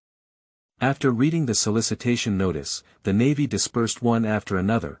capacity. After reading the solicitation notice, the Navy dispersed one after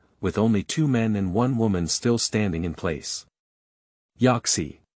another, with only 2 men and 1 woman still standing in place.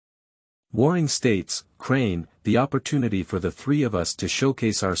 Warring states, Crane, the opportunity for the 3 of us to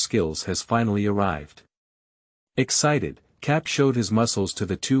showcase our skills has finally arrived. Excited, Capp showed his muscles to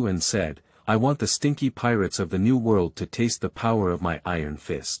the 2 and said, "I want the stinky pirates of the New World to taste the power of my iron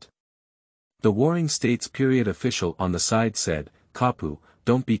fist." The Warring States period official on the side said, "Kapu,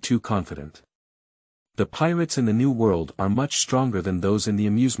 don't be too confident. The pirates in the New World are much stronger than those in the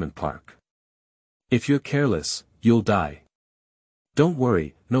amusement park. If you're careless, you'll die. Don't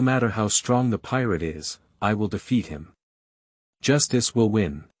worry, no matter how strong the pirate is, I will defeat him." Justice will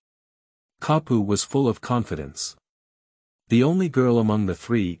win. Kapu was full of confidence. The only girl among the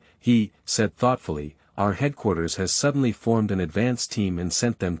three, he said thoughtfully, our headquarters has suddenly formed an advance team and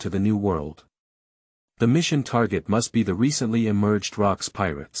sent them to the New World. The mission target must be the recently emerged Rocks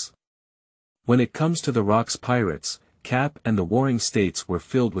pirates. When it comes to the Rocks pirates, Capp and the warring states were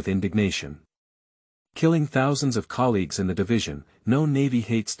filled with indignation. Killing thousands of colleagues in the division, no navy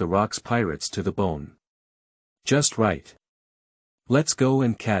hates the Rocks pirates to the bone. Just right. Let's go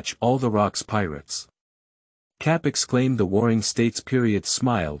and catch all the Rocks pirates. Capp exclaimed. The warring states period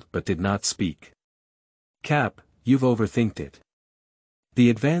smiled but did not speak. Capp, you've overthinked it. The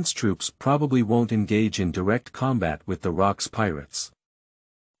advance troops probably won't engage in direct combat with the Rocks pirates.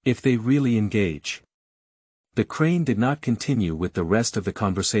 If they really engage. The crane did not continue with the rest of the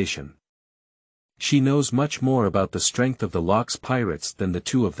conversation. She knows much more about the strength of the Locks pirates than the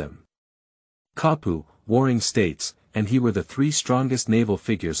two of them. Kapu, warring states, and he were the three strongest naval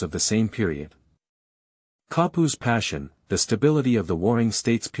figures of the same period. Kapu's passion, the stability of the warring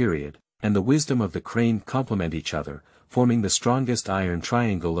states period, and the wisdom of the crane complement each other, forming the strongest iron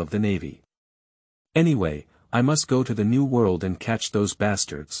triangle of the navy. Anyway, I must go to the New World and catch those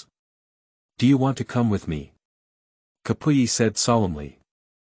bastards. Do you want to come with me? Kapuyi said solemnly.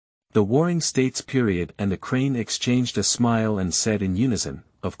 The warring states period and the crane exchanged a smile and said in unison,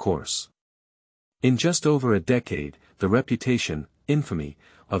 of course. In just over a decade, the reputation, infamy,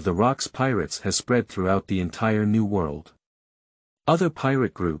 of the Rocks pirates has spread throughout the entire New World. Other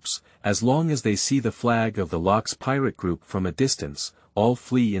pirate groups, as long as they see the flag of the Locks pirate group from a distance, all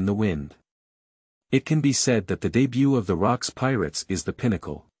flee in the wind. It can be said that the debut of the Rocks pirates is the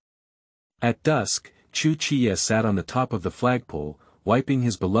pinnacle. At dusk, Chu Qiye sat on the top of the flagpole, wiping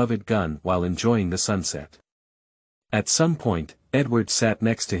his beloved gun while enjoying the sunset. At some point, Edward sat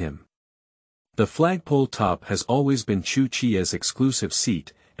next to him. The flagpole top has always been Chu Qiye's exclusive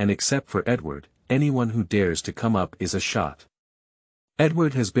seat, and except for Edward, anyone who dares to come up is a shot.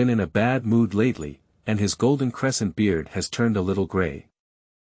 Edward has been in a bad mood lately, and his golden crescent beard has turned a little gray.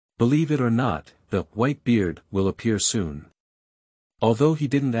 Believe it or not, the white beard will appear soon. Although he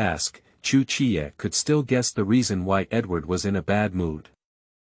didn't ask, Chu Qiye could still guess the reason why Edward was in a bad mood.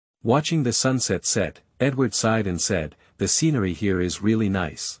 Watching the sunset set, Edward sighed and said, the scenery here is really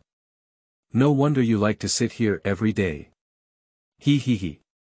nice. No wonder you like to sit here every day. He.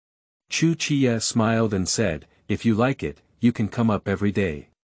 Chu Qiye smiled and said, if you like it, you can come up every day.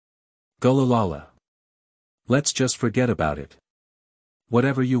 Gulalala. Let's just forget about it.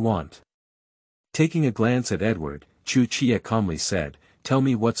 Whatever you want. Taking a glance at Edward, Chu Qiye calmly said, tell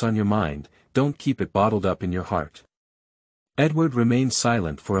me what's on your mind, don't keep it bottled up in your heart. Edward remained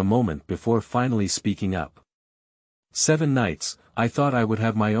silent for a moment before finally speaking up. 7 nights, I thought I would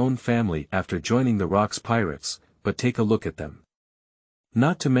have my own family after joining the Rocks pirates, but take a look at them.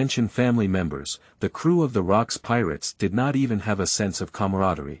 Not to mention family members, the crew of the Rocks pirates did not even have a sense of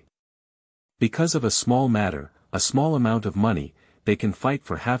camaraderie. Because of a small matter, a small amount of money, they can fight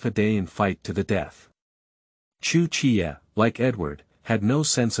for half a day and fight to the death. Chu Qiye, like Edward, had no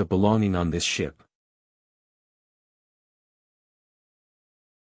sense of belonging on this ship.